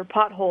slicks or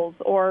potholes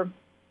or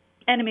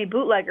enemy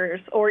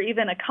bootleggers or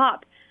even a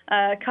cop.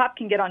 A cop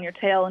can get on your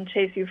tail and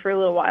chase you for a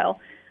little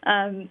while.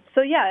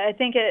 So yeah, I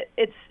think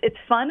it's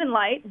fun and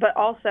light, but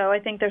also I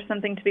think there's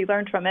something to be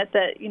learned from it,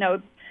 that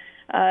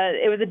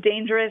it was a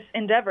dangerous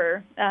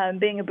endeavor,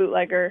 being a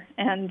bootlegger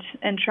and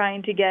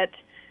trying to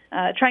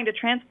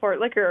transport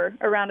liquor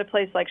around a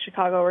place like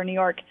Chicago or New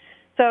York.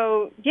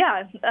 So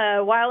yeah,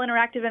 while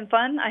interactive and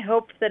fun, I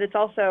hope that it's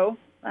also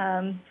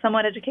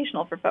somewhat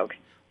educational for folks.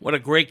 What a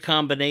great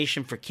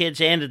combination for kids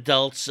and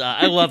adults.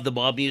 I love the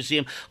Mob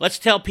Museum. Let's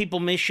tell people,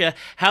 Misha,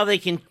 how they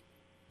can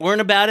learn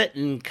about it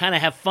and kind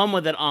of have fun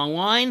with it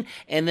online.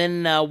 And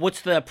then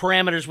what's the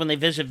parameters when they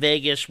visit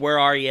Vegas? Where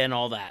are you and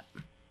all that?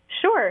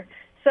 Sure.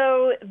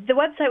 So the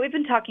website we've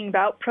been talking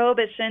about,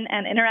 Prohibition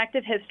and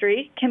Interactive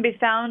History, can be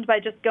found by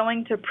just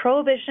going to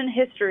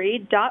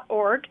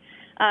prohibitionhistory.org,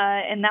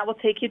 and that will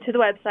take you to the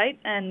website.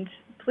 And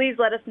please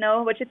let us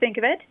know what you think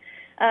of it.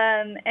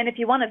 And if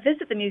you want to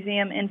visit the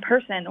museum in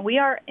person, we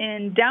are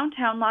in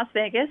downtown Las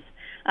Vegas,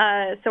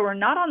 so we're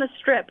not on the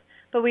Strip,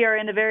 but we are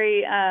in a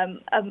very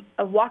a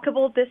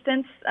walkable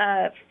distance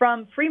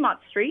from Fremont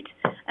Street,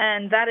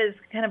 and that is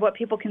kind of what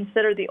people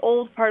consider the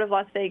old part of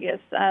Las Vegas.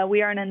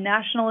 We are in a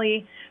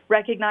nationally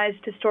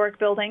recognized historic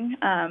building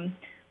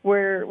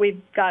where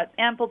we've got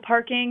ample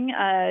parking.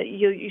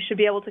 You should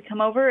be able to come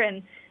over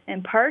and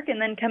park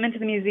and then come into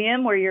the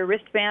museum, where your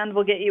wristband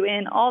will get you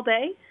in all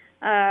day.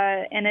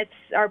 And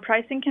our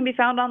pricing can be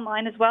found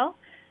online as well.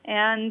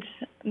 And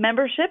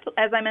membership,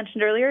 as I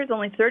mentioned earlier, is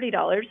only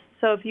 $30.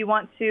 So if you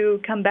want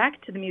to come back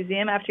to the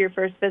museum after your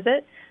first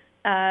visit,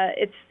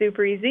 it's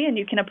super easy, and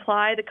you can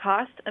apply the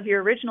cost of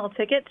your original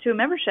ticket to a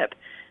membership.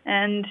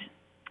 And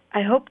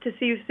I hope to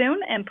see you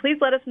soon, and please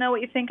let us know what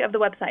you think of the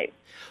website.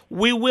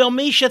 We will.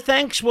 Misha,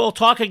 thanks. We'll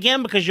talk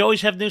again, because you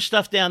always have new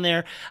stuff down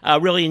there.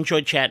 Really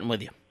enjoyed chatting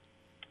with you.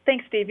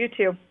 Thanks, Steve. You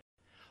too.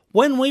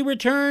 When we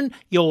return,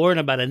 you'll learn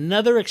about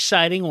another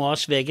exciting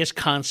Las Vegas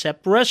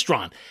concept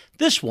restaurant,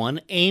 this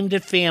one aimed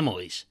at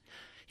families.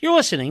 You're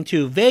listening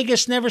to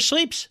Vegas Never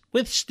Sleeps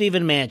with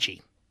Stephen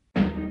Maggi.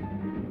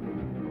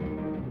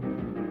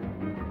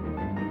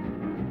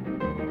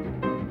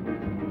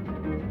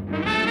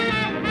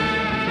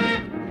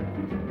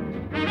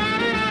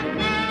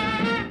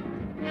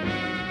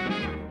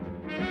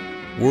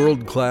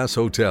 World-class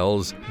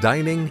hotels,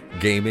 dining,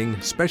 gaming,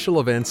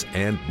 special events,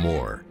 and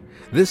more.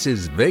 This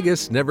is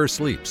Vegas Never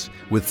Sleeps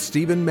with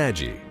Stephen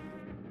Maggi.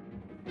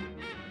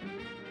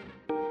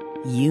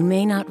 You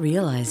may not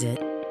realize it,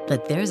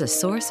 but there's a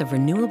source of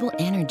renewable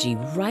energy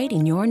right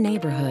in your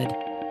neighborhood,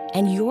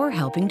 and you're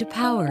helping to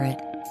power it.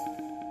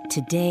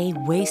 Today,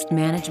 Waste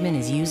Management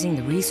is using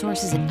the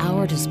resources at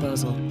our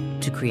disposal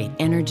to create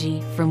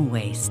energy from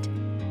waste.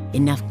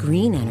 Enough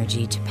green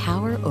energy to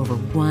power over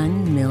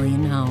 1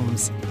 million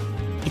homes.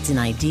 It's an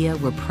idea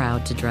we're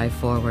proud to drive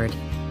forward.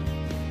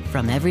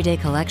 From everyday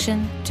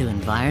collection to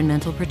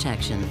environmental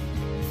protection,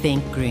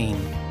 think green.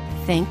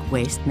 Think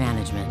Waste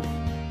Management.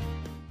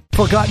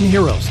 Forgotten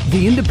Heroes,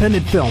 the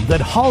independent film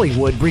that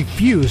Hollywood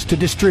refused to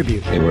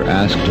distribute. They were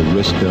asked to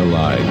risk their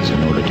lives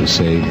in order to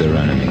save their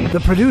enemy.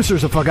 The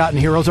producers of Forgotten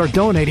Heroes are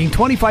donating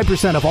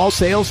 25% of all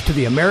sales to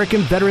the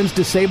American Veterans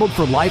Disabled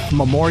for Life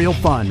Memorial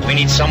Fund. We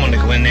need someone to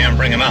go in there and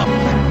bring him out.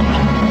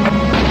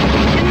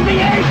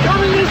 88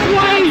 coming this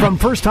way! From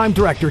first-time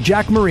director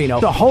Jack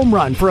Marino, the home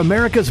run for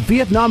America's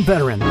Vietnam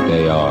veterans.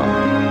 They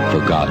are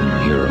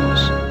forgotten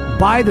heroes.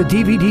 Buy the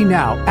DVD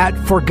now at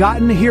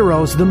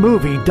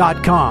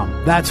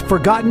ForgottenHeroesTheMovie.com. That's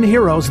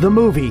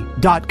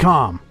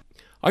ForgottenHeroesTheMovie.com.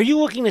 Are you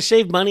looking to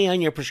save money on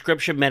your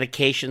prescription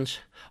medications?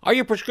 Are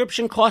your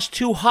prescription costs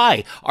too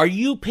high? Are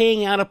you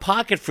paying out of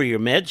pocket for your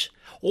meds?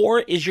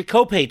 Or is your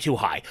copay too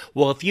high?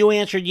 Well, if you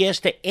answered yes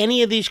to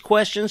any of these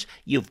questions,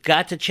 you've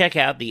got to check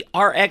out the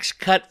RX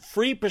Cut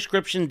free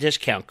prescription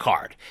discount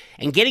card.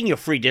 And getting your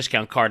free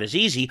discount card is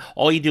easy.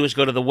 All you do is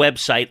go to the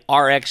website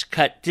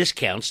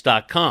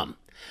rxcutdiscounts.com.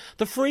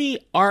 The free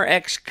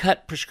RX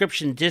Cut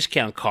prescription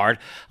discount card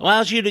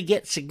allows you to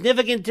get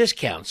significant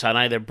discounts on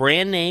either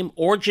brand name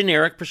or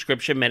generic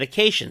prescription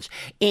medications,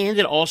 and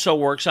it also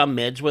works on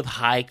meds with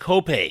high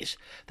copays.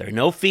 There are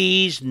no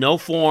fees, no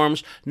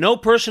forms, no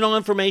personal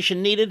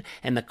information needed,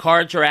 and the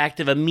cards are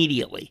active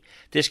immediately.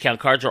 Discount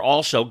cards are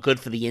also good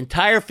for the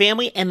entire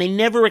family, and they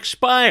never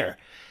expire.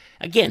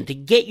 Again, to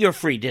get your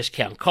free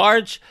discount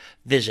cards,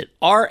 visit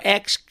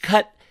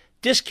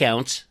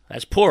rxcutdiscounts,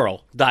 that's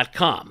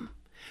plural.com.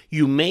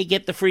 You may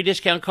get the free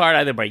discount card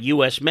either by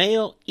U.S.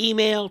 mail,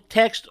 email,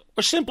 text,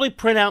 or simply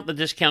print out the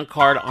discount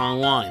card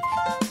online.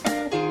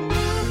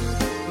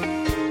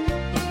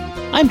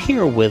 I'm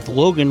here with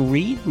Logan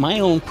Reed, my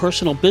own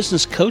personal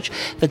business coach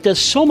that does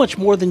so much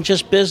more than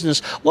just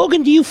business.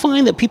 Logan, do you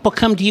find that people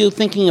come to you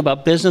thinking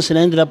about business and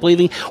ended up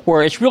leaving,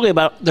 or it's really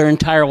about their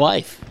entire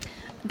life?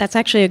 That's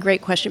actually a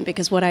great question,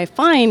 because what I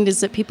find is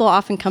that people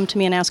often come to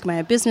me and ask, am I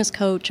a business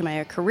coach? Am I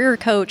a career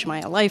coach? Am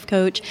I a life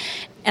coach?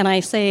 And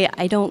I say,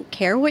 I don't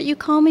care what you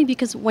call me,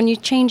 because when you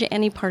change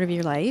any part of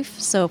your life,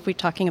 so if we're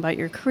talking about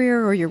your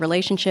career or your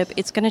relationship,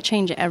 it's going to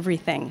change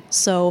everything.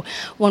 So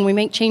when we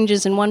make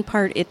changes in one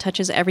part, it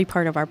touches every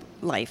part of our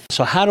life.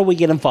 So how do we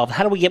get involved?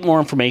 How do we get more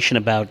information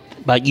about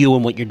you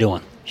and what you're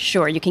doing?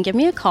 Sure. You can give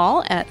me a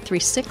call at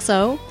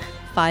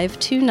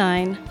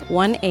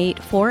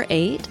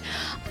 360-529-1848.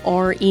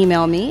 or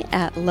email me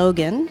at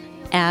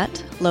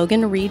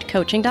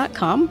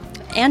logan@loganreedcoaching.com.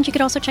 And you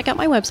could also check out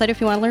my website if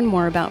you want to learn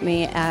more about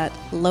me at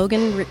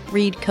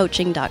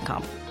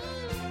loganreedcoaching.com.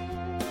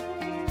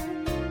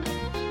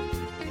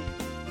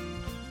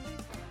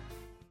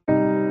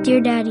 Dear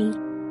Daddy,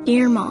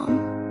 dear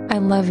Mom, I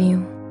love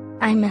you.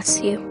 I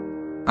miss you.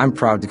 I'm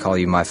proud to call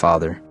you my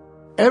father.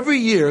 Every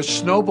year,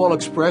 Snowball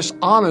Express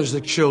honors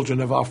the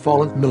children of our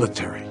fallen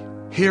military,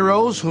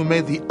 heroes who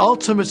made the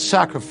ultimate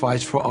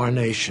sacrifice for our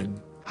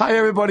nation. Hi,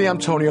 everybody. I'm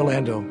Tony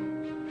Orlando.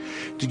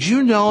 Did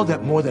you know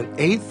that more than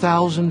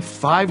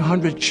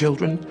 8,500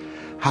 children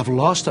have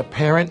lost a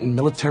parent in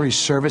military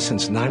service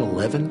since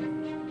 9/11?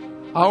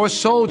 Our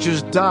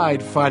soldiers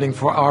died fighting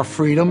for our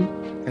freedom,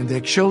 and their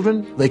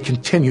children, they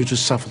continue to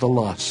suffer the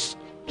loss.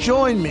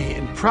 Join me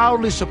in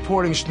proudly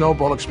supporting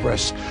Snowball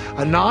Express,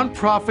 a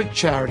nonprofit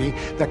charity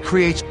that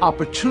creates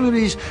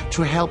opportunities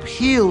to help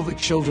heal the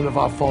children of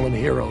our fallen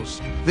heroes.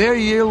 Their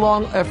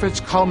year-long efforts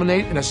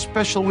culminate in a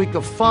special week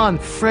of fun,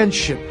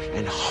 friendship,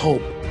 and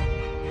hope.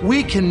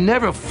 We can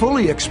never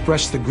fully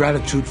express the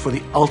gratitude for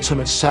the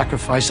ultimate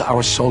sacrifice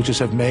our soldiers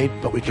have made,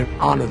 but we can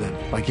honor them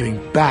by giving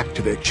back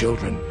to their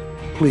children.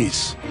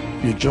 Please,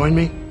 will you join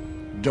me?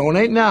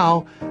 Donate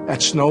now at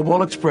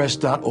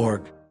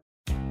snowballexpress.org.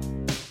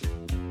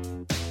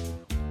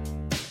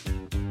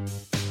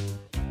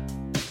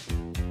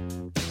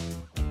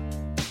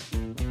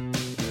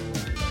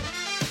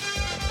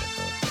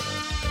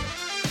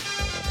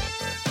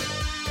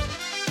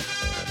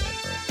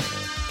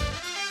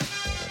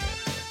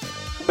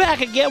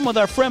 Back again with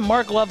our friend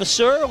Mark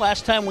Levasseur.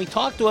 Last time we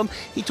talked to him,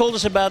 he told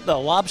us about the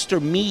Lobster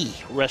Me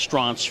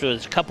restaurants.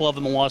 There's a couple of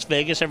them in Las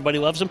Vegas. Everybody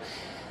loves them.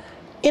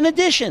 In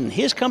addition,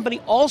 his company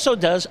also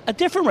does a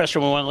different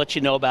restaurant we want to let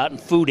you know about in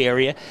food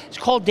area. It's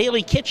called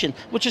Daily Kitchen,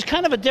 which is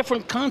kind of a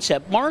different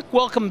concept. Mark,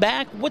 welcome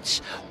back.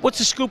 What's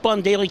the scoop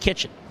on Daily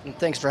Kitchen?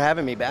 Thanks for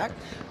having me back.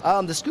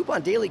 The scoop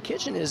on Daily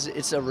Kitchen is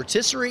it's a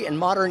rotisserie and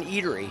modern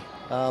eatery.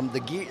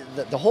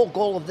 The whole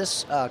goal of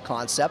this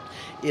concept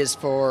is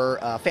for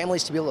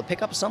families to be able to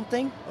pick up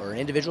something, or an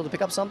individual to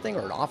pick up something,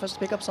 or an office to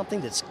pick up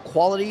something that's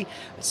quality,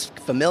 it's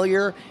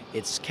familiar,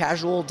 it's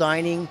casual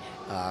dining,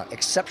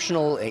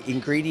 exceptional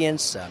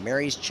ingredients,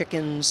 Mary's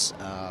chickens.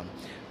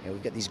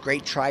 We've got these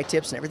great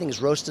tri-tips, and everything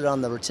is roasted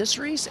on the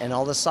rotisseries, and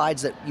all the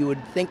sides that you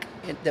would think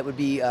that would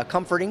be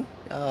comforting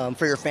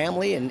for your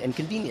family and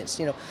convenience.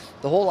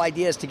 The whole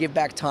idea is to give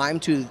back time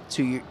to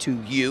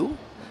you,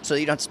 so that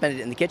you don't have to spend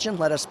it in the kitchen.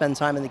 Let us spend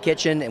time in the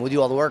kitchen, and we'll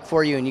do all the work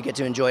for you, and you get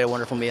to enjoy a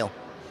wonderful meal.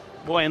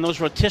 Boy, and those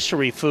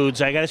rotisserie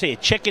foods, I got to say,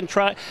 chicken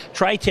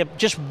tri-tip,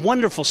 just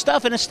wonderful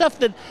stuff. And it's stuff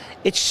that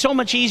it's so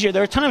much easier.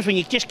 There are times when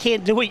you just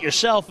can't do it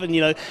yourself,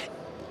 and,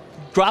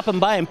 dropping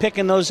by and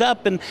picking those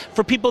up. And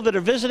for people that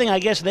are visiting, I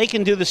guess they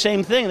can do the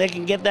same thing. They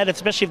can get that,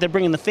 especially if they're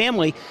bringing the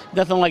family.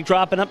 Nothing like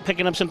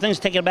picking up some things,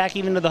 taking it back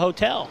even to the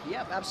hotel.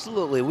 Yep,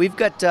 absolutely. We've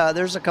got,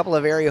 there's a couple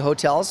of area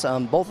hotels.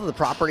 Both of the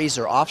properties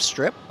are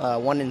off-strip,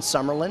 one in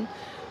Summerlin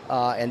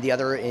and the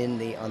other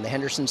on the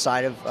Henderson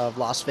side of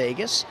Las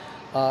Vegas.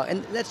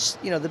 And that's,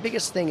 the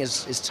biggest thing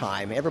is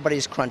time.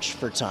 Everybody's crunched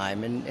for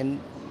time. And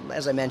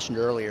as I mentioned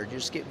earlier,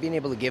 just being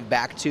able to give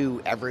back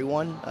to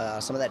everyone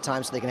some of that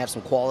time so they can have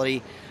some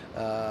quality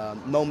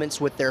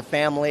moments with their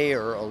family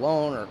or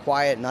alone or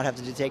quiet and not have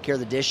to take care of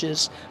the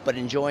dishes, but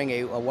enjoying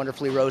a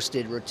wonderfully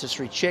roasted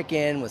rotisserie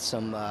chicken with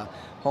some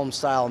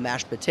home-style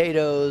mashed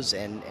potatoes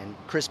and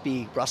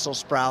crispy Brussels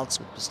sprouts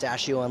with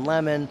pistachio and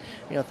lemon,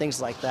 things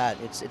like that.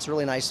 It's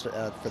really nice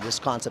for this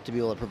concept to be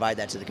able to provide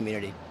that to the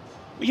community.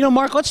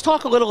 Mark, let's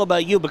talk a little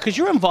about you, because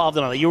you're involved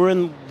in all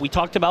that. We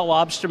talked about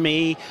Lobster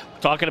Me,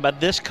 we're talking about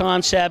this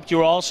concept.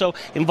 You're also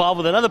involved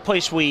with another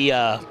place we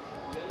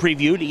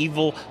previewed,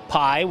 Evil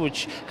Pie,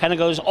 which kind of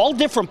goes all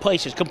different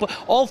places,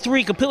 all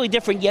three completely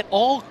different, yet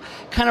all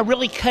kind of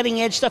really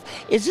cutting edge stuff.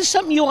 Is this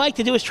something you like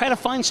to do, is try to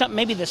find something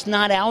maybe that's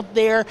not out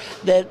there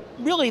that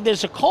really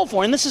there's a call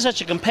for? And this is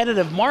such a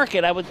competitive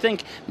market, I would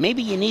think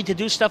maybe you need to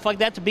do stuff like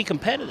that to be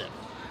competitive.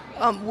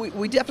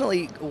 We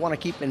definitely want to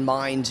keep in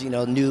mind,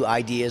 new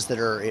ideas that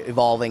are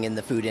evolving in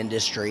the food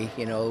industry,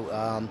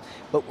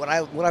 but what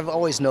I've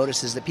always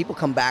noticed is that people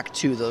come back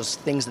to those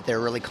things that they're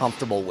really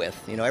comfortable with.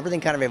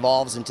 Everything kind of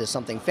evolves into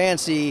something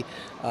fancy,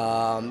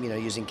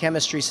 using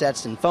chemistry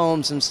sets and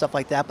foams and stuff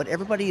like that, but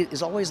everybody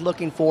is always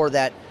looking for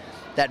that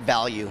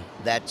value,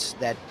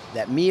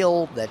 that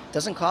meal that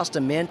doesn't cost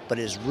a mint but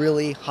is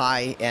really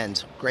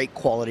high-end, great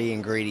quality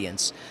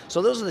ingredients.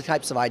 So those are the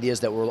types of ideas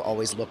that we're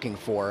always looking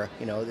for.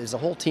 There's a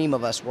whole team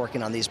of us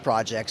working on these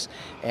projects,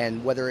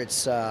 and whether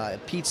it's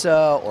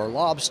pizza or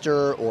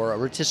lobster or a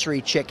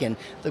rotisserie chicken,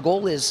 the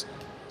goal is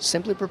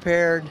simply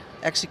prepared,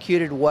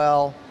 executed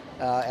well,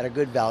 at a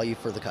good value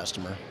for the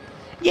customer.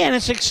 Yeah, and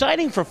it's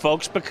exciting for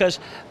folks because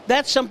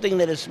that's something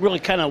that is really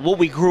kind of what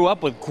we grew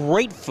up with,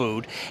 great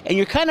food, and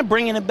you're kind of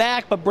bringing it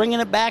back, but bringing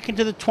it back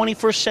into the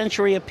 21st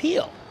century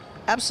appeal.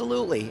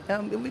 Absolutely.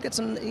 We've got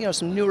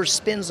some newer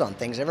spins on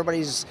things.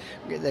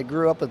 That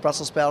grew up with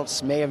Brussels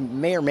sprouts may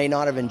or may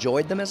not have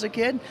enjoyed them as a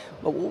kid,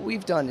 but what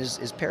we've done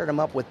is paired them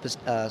up with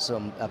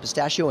some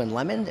pistachio and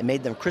lemon and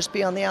made them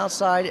crispy on the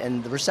outside,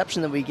 and the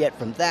reception that we get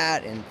from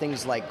that and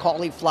things like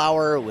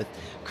cauliflower with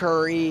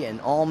curry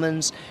and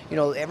almonds,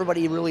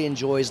 everybody really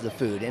enjoys the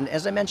food. And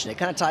as I mentioned, it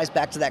kind of ties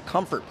back to that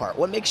comfort part.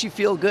 What makes you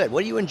feel good?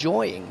 What are you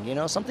enjoying?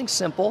 Something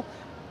simple,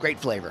 great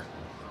flavor.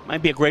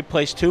 Might be a great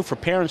place, too, for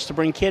parents to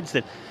bring kids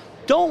that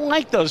don't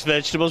like those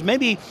vegetables,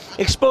 maybe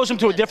expose them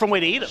to a different way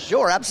to eat them.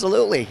 Sure,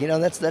 absolutely.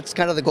 That's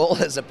kind of the goal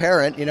as a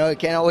parent. It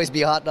can't always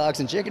be hot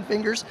dogs and chicken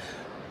fingers.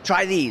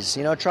 Try these,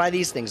 try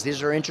these things.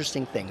 These are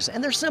interesting things,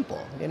 and they're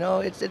simple. They're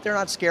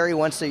not scary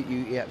once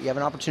you have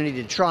an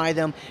opportunity to try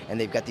them,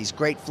 and they've got these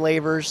great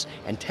flavors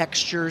and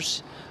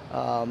textures.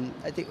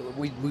 I think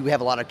we have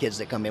a lot of kids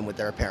that come in with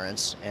their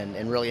parents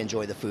and really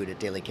enjoy the food at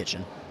Daily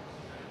Kitchen.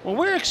 Well,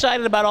 we're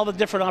excited about all the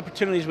different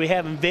opportunities we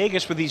have in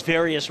Vegas with these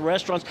various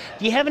restaurants.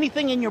 Do you have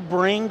anything in your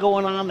brain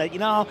going on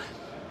that,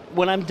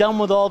 when I'm done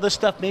with all this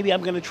stuff, maybe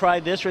I'm going to try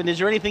this? Or is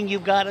there anything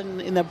you've got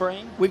in the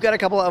brain? We've got a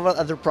couple of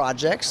other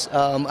projects.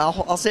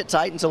 I'll sit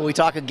tight until we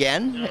talk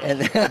again. And,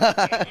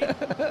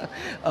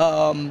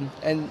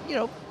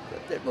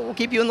 we'll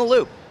keep you in the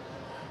loop.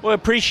 Well,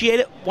 appreciate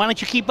it. Why don't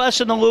you keep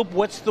us in the loop?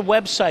 What's the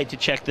website to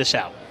check this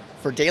out?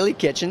 For Daily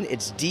Kitchen,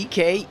 it's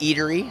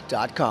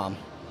dkeatery.com.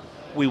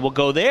 We will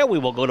go there. We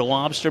will go to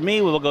Lobster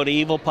Me. We will go to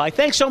Evil Pie.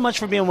 Thanks so much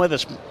for being with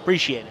us.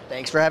 Appreciate it.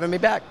 Thanks for having me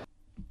back.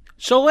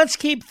 So let's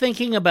keep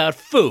thinking about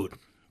food.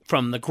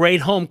 From the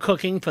great home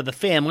cooking for the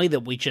family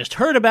that we just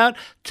heard about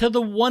to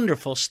the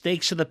wonderful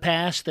steaks of the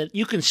past that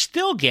you can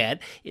still get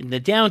in the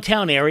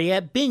downtown area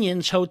at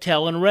Binion's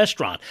Hotel and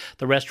Restaurant.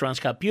 The restaurant's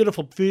got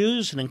beautiful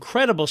views and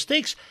incredible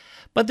steaks,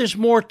 but there's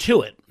more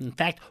to it. In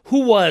fact,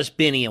 who was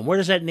Binion? Where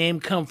does that name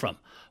come from?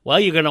 Well,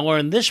 you're going to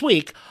learn this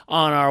week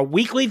on our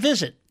weekly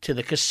visit to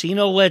the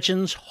Casino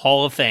Legends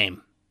Hall of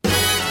Fame.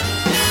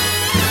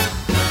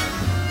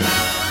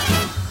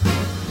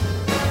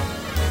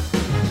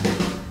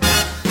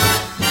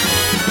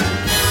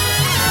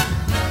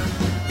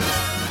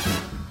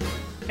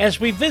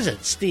 As we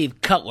visit Steve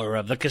Cutler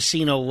of the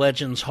Casino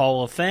Legends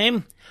Hall of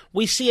Fame,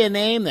 we see a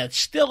name that's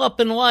still up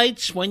in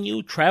lights when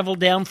you travel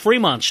down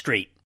Fremont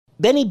Street.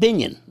 Benny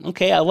Binion.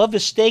 Okay, I love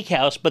his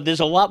steakhouse, but there's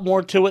a lot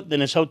more to it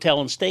than his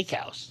hotel and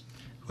steakhouse.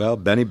 Well,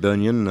 Benny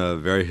Binion, a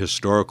very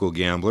historical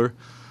gambler,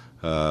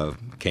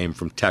 came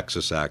from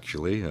Texas,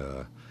 actually,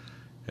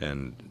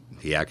 and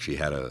he actually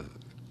had a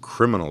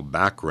criminal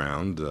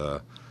background,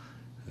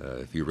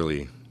 if you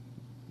really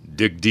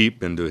dig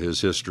deep into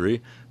his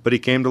history. But he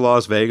came to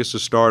Las Vegas to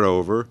start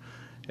over,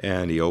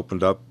 and he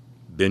opened up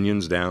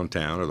Binion's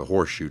downtown, or the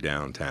Horseshoe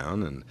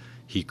downtown, and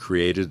he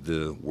created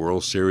the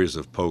World Series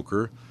of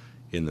Poker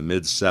in the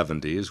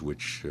mid-'70s,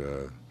 which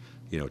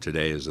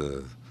today is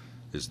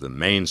the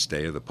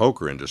mainstay of the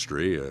poker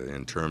industry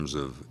in terms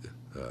of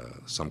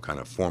some kind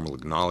of formal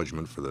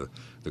acknowledgement for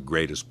the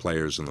greatest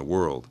players in the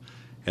world.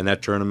 And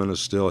that tournament is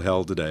still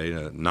held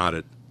today, not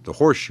at the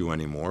Horseshoe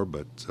anymore,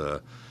 but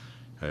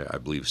I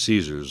believe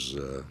Caesars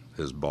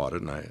has bought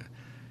it. And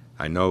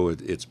I know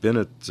it's been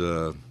at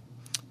the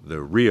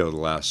Rio the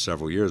last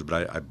several years,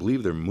 but I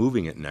believe they're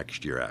moving it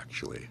next year,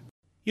 actually.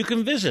 You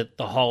can visit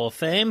the Hall of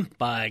Fame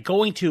by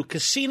going to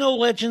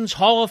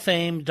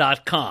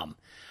CasinoLegendsHallOfFame.com.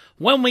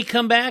 When we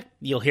come back,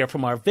 you'll hear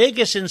from our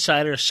Vegas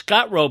insider,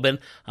 Scott Robin,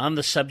 on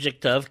the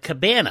subject of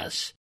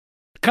cabanas.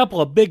 A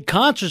couple of big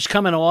concerts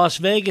coming to Las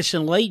Vegas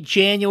in late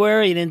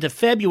January and into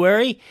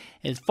February.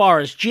 As far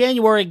as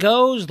January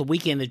goes, the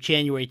weekend of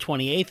January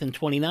 28th and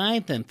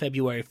 29th and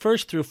February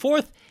 1st through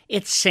 4th,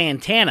 it's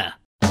Santana.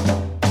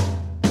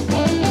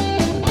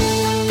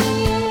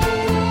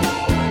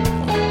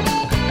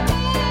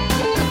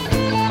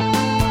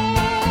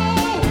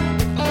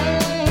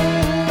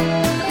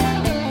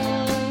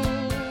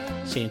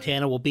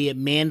 Santana will be at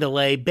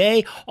Mandalay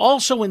Bay.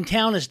 Also in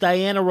town is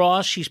Diana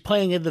Ross. She's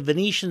playing at the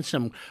Venetian.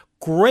 Some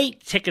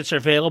great tickets are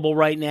available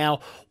right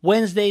now,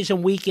 Wednesdays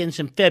and weekends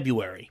in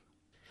February.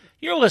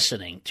 You're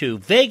listening to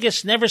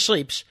Vegas Never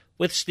Sleeps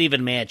with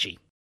Stephen Maggi.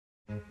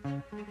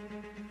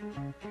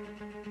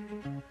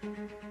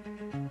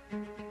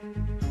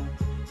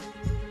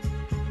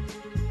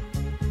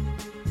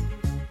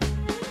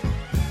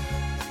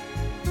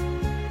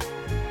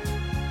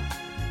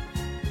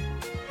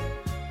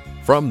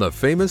 From the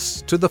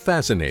famous to the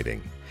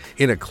fascinating,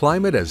 in a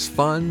climate as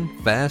fun,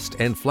 fast,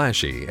 and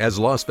flashy as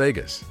Las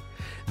Vegas.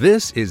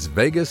 This is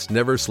Vegas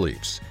Never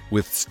Sleeps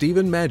with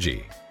Stephen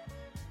Maggi.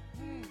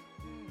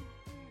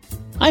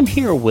 I'm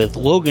here with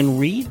Logan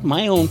Reed,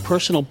 my own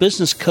personal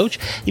business coach.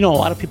 You know, a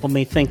lot of people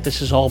may think this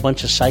is all a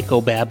bunch of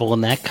psychobabble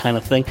and that kind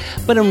of thing,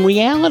 but in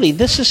reality,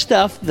 this is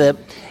stuff that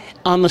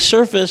on the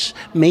surface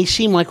may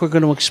seem like we're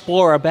going to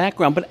explore our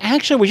background, but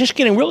actually we're just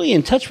getting really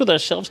in touch with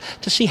ourselves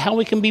to see how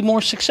we can be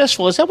more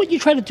successful. Is that what you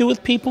try to do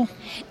with people?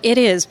 It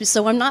is.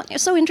 So I'm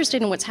not so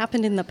interested in what's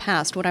happened in the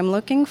past. What I'm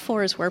looking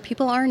for is where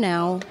people are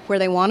now, where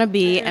they want to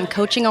be, and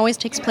coaching always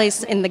takes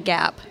place in the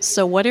gap.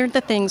 So what are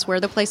the things, where are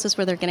the places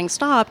where they're getting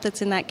stopped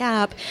that's in that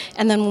gap,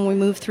 and then when we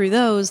move through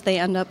those, they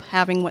end up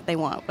having what they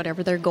want,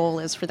 whatever their goal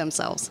is for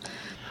themselves.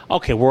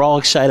 Okay, we're all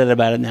excited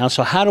about it now.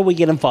 So how do we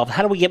get involved?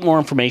 How do we get more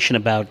information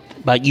about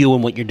you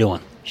and what you're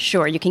doing?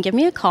 Sure. You can give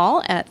me a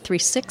call at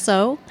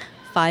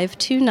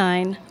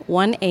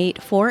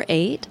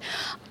 360-529-1848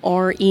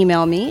 or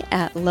email me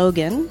at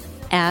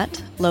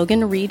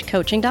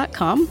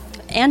logan@loganreedcoaching.com.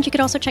 And you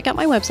could also check out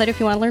my website if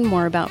you want to learn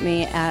more about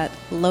me at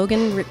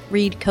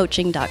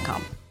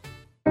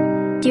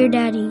loganreedcoaching.com. Dear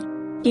Daddy,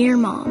 dear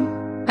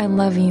Mom, I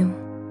love you.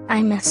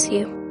 I miss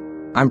you.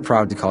 I'm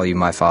proud to call you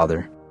my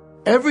father.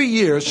 Every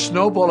year,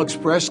 Snowball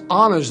Express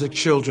honors the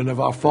children of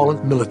our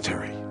fallen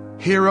military.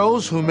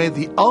 Heroes who made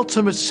the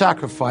ultimate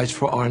sacrifice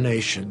for our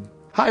nation.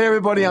 Hi,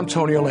 everybody. I'm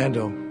Tony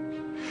Orlando.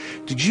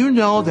 Did you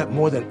know that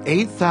more than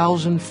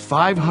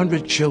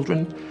 8,500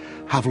 children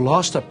have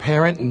lost a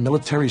parent in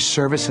military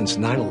service since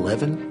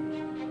 9/11?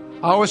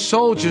 Our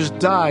soldiers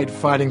died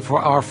fighting for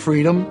our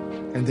freedom,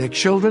 and their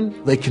children,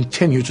 they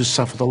continue to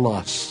suffer the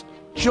loss.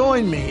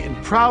 Join me in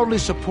proudly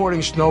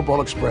supporting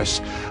Snowball Express,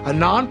 a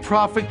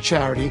non-profit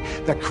charity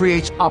that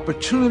creates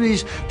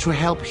opportunities to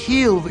help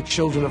heal the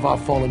children of our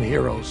fallen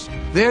heroes.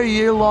 Their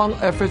year-long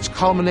efforts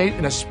culminate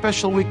in a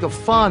special week of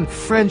fun,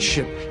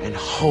 friendship, and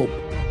hope.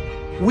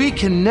 We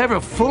can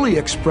never fully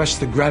express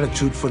the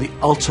gratitude for the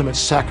ultimate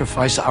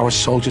sacrifice our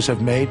soldiers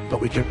have made,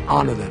 but we can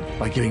honor them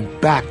by giving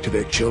back to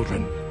their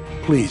children.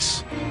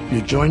 Please, will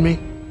you join me?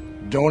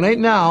 Donate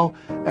now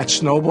at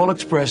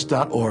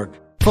snowballexpress.org.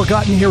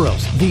 Forgotten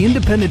Heroes, the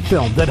independent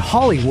film that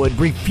Hollywood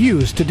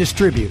refused to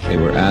distribute. They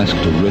were asked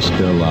to risk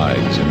their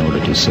lives in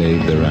order to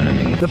save their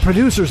enemy. The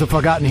producers of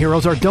Forgotten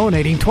Heroes are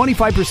donating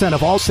 25%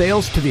 of all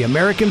sales to the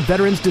American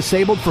Veterans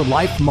Disabled for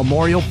Life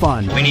Memorial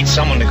Fund. We need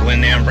someone to go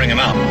in there and bring him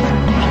out.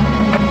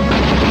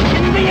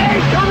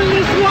 Coming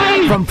this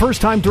way! From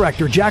first-time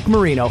director Jack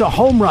Marino, the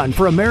home run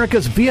for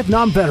America's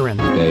Vietnam veteran.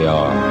 They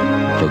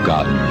are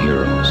Forgotten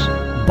Heroes.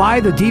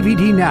 Buy the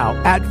DVD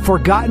now at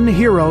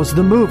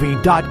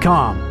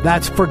ForgottenHeroesTheMovie.com.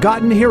 That's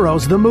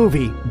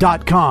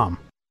ForgottenHeroesTheMovie.com.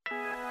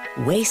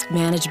 Waste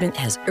Management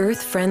has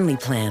earth-friendly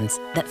plans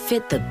that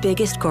fit the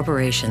biggest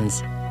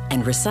corporations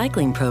and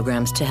recycling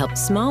programs to help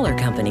smaller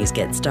companies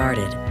get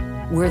started.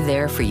 We're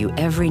there for you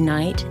every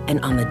night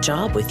and on the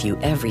job with you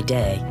every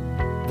day.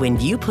 When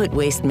you put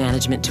Waste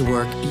Management to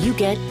work, you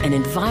get an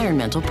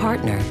environmental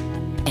partner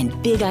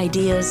and big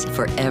ideas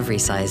for every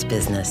size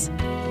business.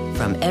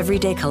 From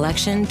everyday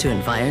collection to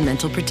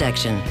environmental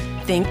protection,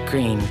 think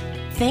green.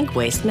 Think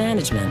Waste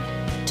Management.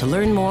 To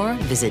learn more,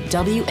 visit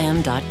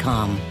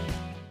WM.com.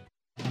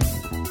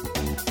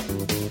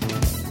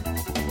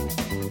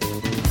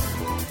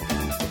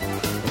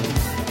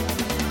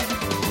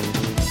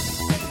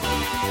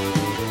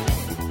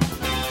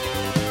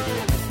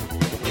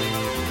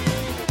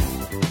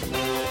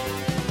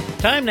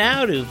 Time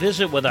now to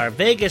visit with our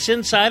Vegas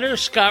insider,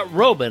 Scott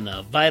Robin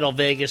of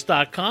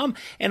VitalVegas.com.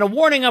 And a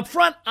warning up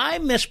front, I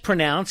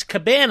mispronounced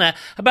cabana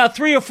about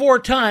 3 or 4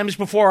 times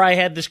before I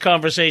had this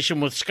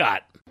conversation with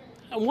Scott.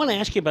 I want to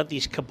ask you about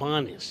these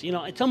cabanas. You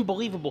know, it's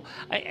unbelievable.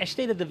 I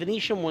stayed at the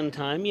Venetian one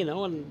time, you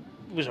know, and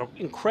it was an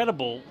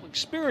incredible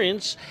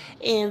experience.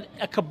 And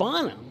a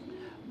cabana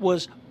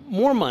was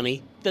more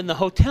money than the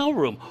hotel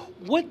room.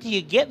 What do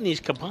you get in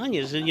these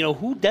cabanas? And, you know,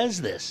 who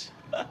does this?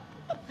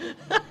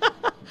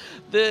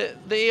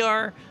 They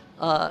are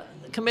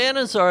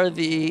cabanas are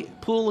the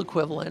pool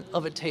equivalent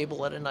of a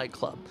table at a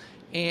nightclub.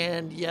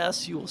 And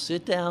yes, you will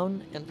sit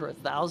down, and for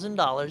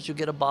 $1,000, you'll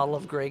get a bottle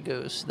of Grey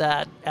Goose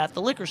that at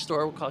the liquor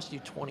store will cost you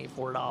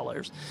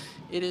 $24.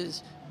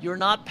 You're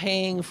not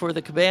paying for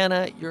the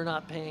cabana, you're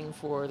not paying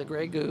for the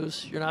Grey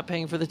Goose, you're not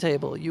paying for the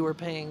table. You are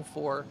paying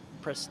for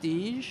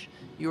prestige,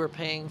 you are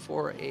paying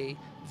for a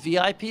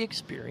VIP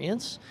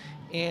experience,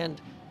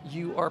 and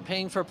you are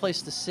paying for a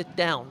place to sit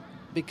down.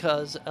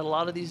 Because at a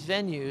lot of these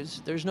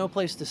venues, there's no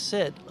place to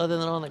sit other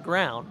than on the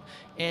ground.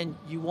 And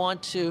you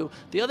want to,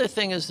 the other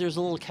thing is there's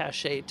a little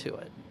cachet to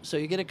it. So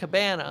you get a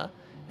cabana,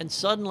 and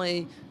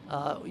suddenly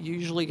you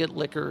usually get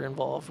liquor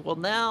involved. Well,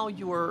 now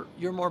you're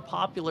more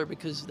popular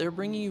because they're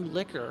bringing you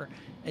liquor,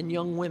 and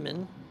young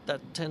women,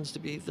 that tends to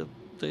be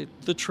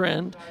the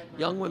trend,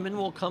 young women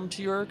will come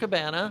to your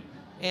cabana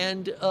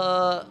and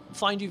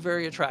find you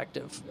very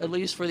attractive, at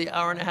least for the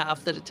hour and a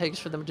half that it takes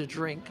for them to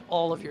drink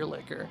all of your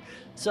liquor.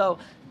 So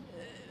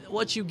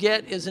what you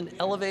get is an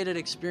elevated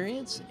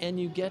experience, and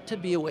you get to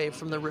be away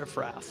from the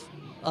riffraff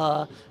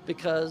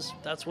because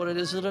that's what it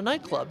is at a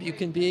nightclub. You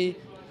can be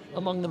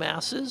among the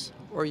masses,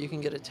 or you can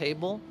get a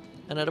table,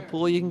 and at a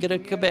pool you can get a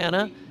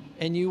cabana,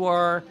 and you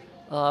are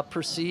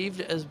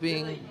perceived as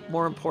being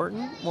more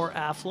important, more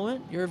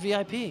affluent. You're a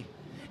VIP.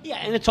 Yeah,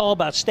 and it's all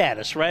about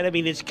status, right? I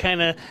mean, it's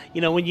kind of,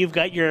 when you've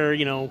got your,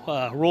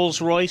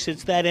 Rolls Royce,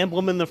 it's that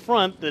emblem in the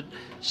front that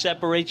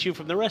separates you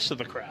from the rest of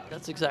the crowd.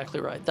 That's exactly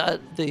right.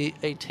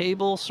 A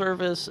table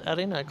service at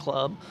a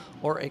nightclub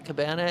or a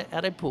cabana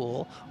at a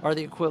pool are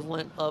the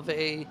equivalent of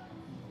a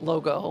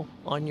logo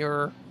on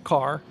your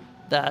car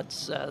that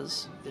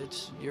says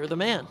you're the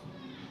man.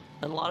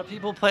 And a lot of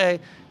people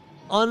pay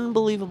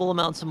unbelievable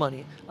amounts of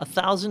money.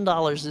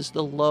 $1,000 is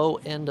the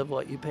low end of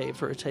what you pay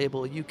for a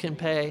table. You can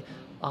pay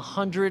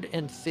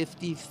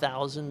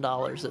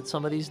 $150,000 at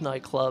some of these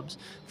nightclubs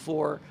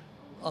for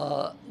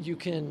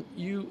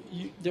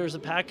there's a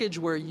package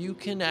where you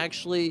can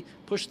actually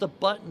push the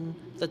button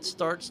that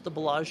starts the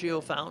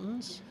Bellagio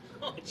fountains.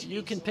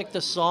 You can pick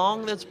the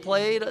song that's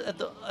played at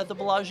the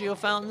Bellagio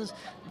fountains.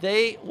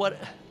 They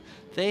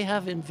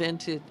have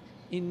invented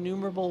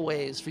innumerable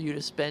ways for you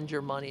to spend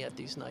your money at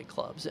these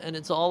nightclubs, and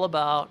it's all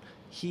about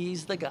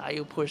he's the guy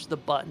who pushed the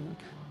button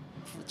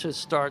to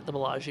start the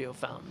Bellagio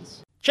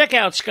fountains. Check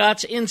out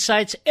Scott's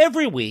insights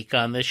every week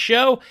on this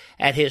show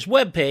at his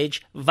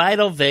webpage,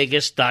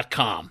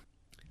 vitalvegas.com.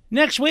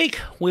 Next week,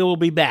 we will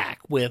be back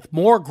with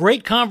more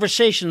great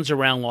conversations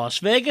around Las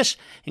Vegas,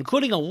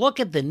 including a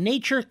look at the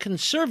Nature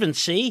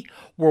Conservancy,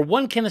 where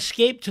one can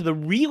escape to the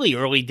really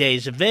early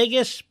days of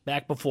Vegas,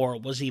 back before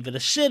it was even a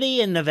city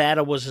and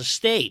Nevada was a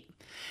state.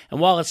 And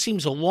while it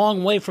seems a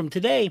long way from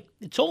today,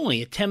 it's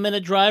only a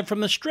 10-minute drive from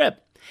the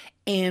Strip.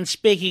 And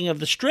speaking of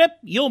the Strip,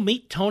 you'll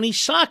meet Tony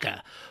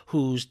Saka,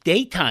 whose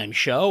daytime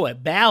show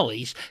at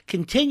Bally's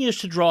continues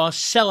to draw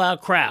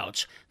sellout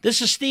crowds.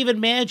 This is Stephen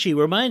Maggi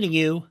reminding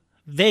you,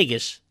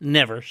 Vegas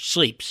never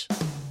sleeps.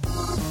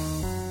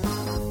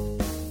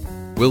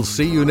 We'll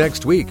see you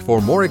next week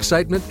for more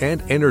excitement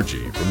and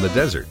energy from the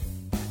desert.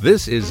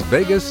 This is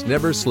Vegas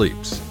Never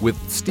Sleeps with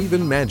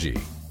Stephen Maggi.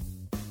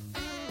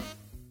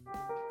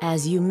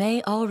 As you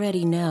may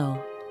already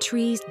know,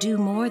 trees do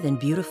more than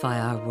beautify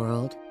our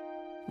world.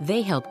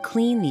 They help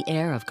clean the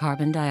air of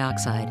carbon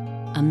dioxide,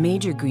 a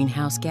major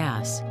greenhouse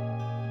gas.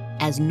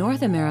 As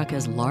North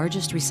America's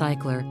largest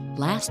recycler,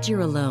 last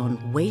year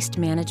alone, Waste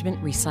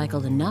Management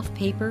recycled enough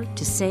paper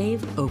to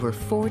save over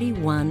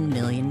 41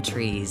 million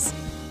trees.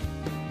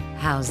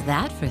 How's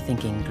that for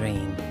thinking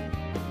green?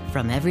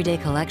 From everyday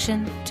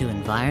collection to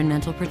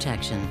environmental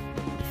protection,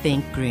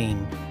 think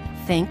green.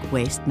 Think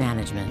Waste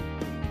Management.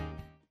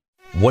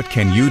 What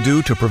can you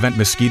do to prevent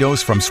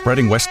mosquitoes from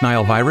spreading West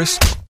Nile virus?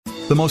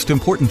 The most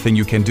important thing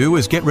you can do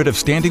is get rid of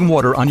standing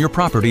water on your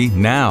property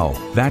now.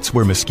 That's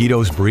where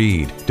mosquitoes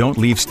breed. Don't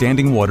leave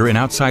standing water in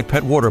outside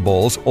pet water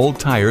bowls, old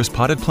tires,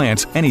 potted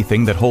plants,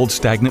 anything that holds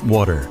stagnant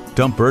water.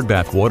 Dump bird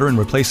bath water and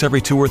replace every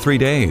 2 or 3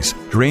 days.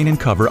 Drain and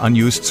cover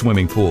unused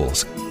swimming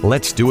pools.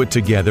 Let's do it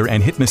together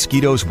and hit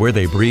mosquitoes where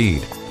they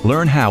breed.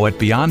 Learn how at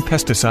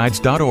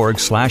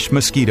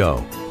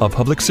beyondpesticides.org/mosquito. A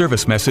public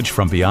service message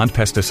from Beyond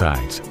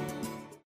Pesticides.